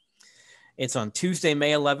 CSB. It's on Tuesday,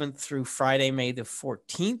 May 11th through Friday, May the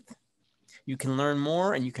 14th. You can learn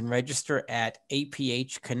more and you can register at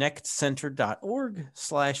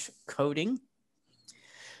aphconnectcenter.org/coding.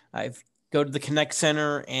 Go to the Connect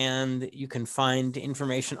Center and you can find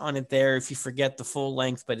information on it there if you forget the full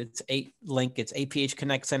length, but it's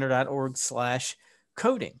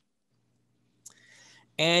aphconnectcenter.org/coding.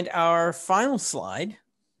 And our final slide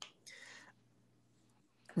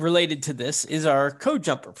related to this is our Code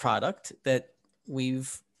Jumper product that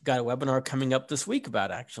we've got a webinar coming up this week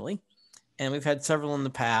about, actually. And we've had several in the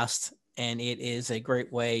past, and it is a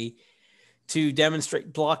great way to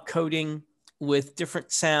demonstrate block coding with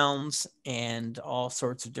different sounds and all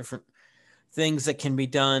sorts of different things that can be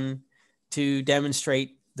done to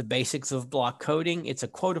demonstrate the basics of block coding. It's a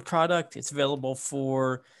quota product. It's available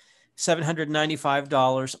for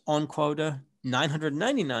 $795 on quota,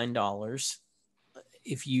 $999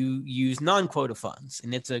 if you use non-quota funds.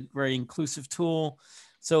 And it's a very inclusive tool,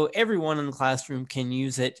 so everyone in the classroom can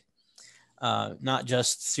use it, not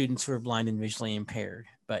just students who are blind and visually impaired.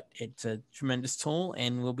 But it's a tremendous tool,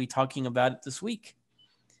 and we'll be talking about it this week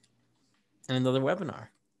in another webinar.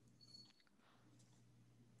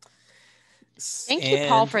 Thank you,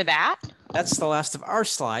 Paul, for that. That's the last of our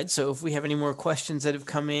slides. So if we have any more questions that have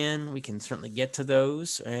come in, we can certainly get to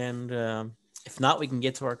those. And if not, we can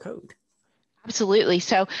get to our code. Absolutely.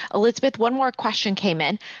 So Elizabeth, one more question came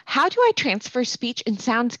in. How do I transfer speech and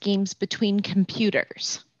sound schemes between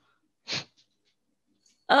computers?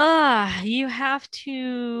 You have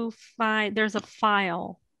to find, there's a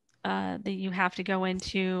file that you have to go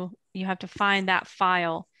into. You have to find that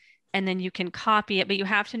file and then you can copy it, but you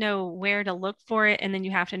have to know where to look for it, and then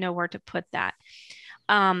you have to know where to put that.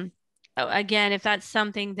 Again, if that's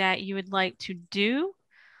something that you would like to do,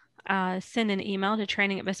 send an email to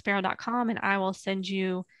training@vispero.com and I will send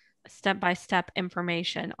you step-by-step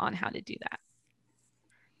information on how to do that.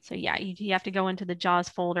 So yeah, you have to go into the JAWS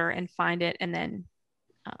folder and find it, and then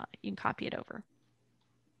you can copy it over.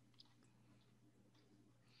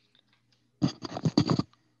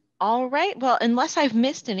 All right. Well, unless I've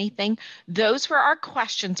missed anything, those were our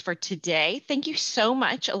questions for today. Thank you so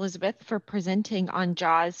much, Elizabeth, for presenting on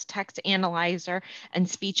JAWS Text Analyzer and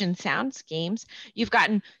Speech and Sound Schemes. You've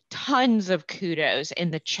gotten tons of kudos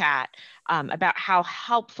in the chat about how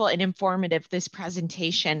helpful and informative this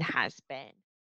presentation has been.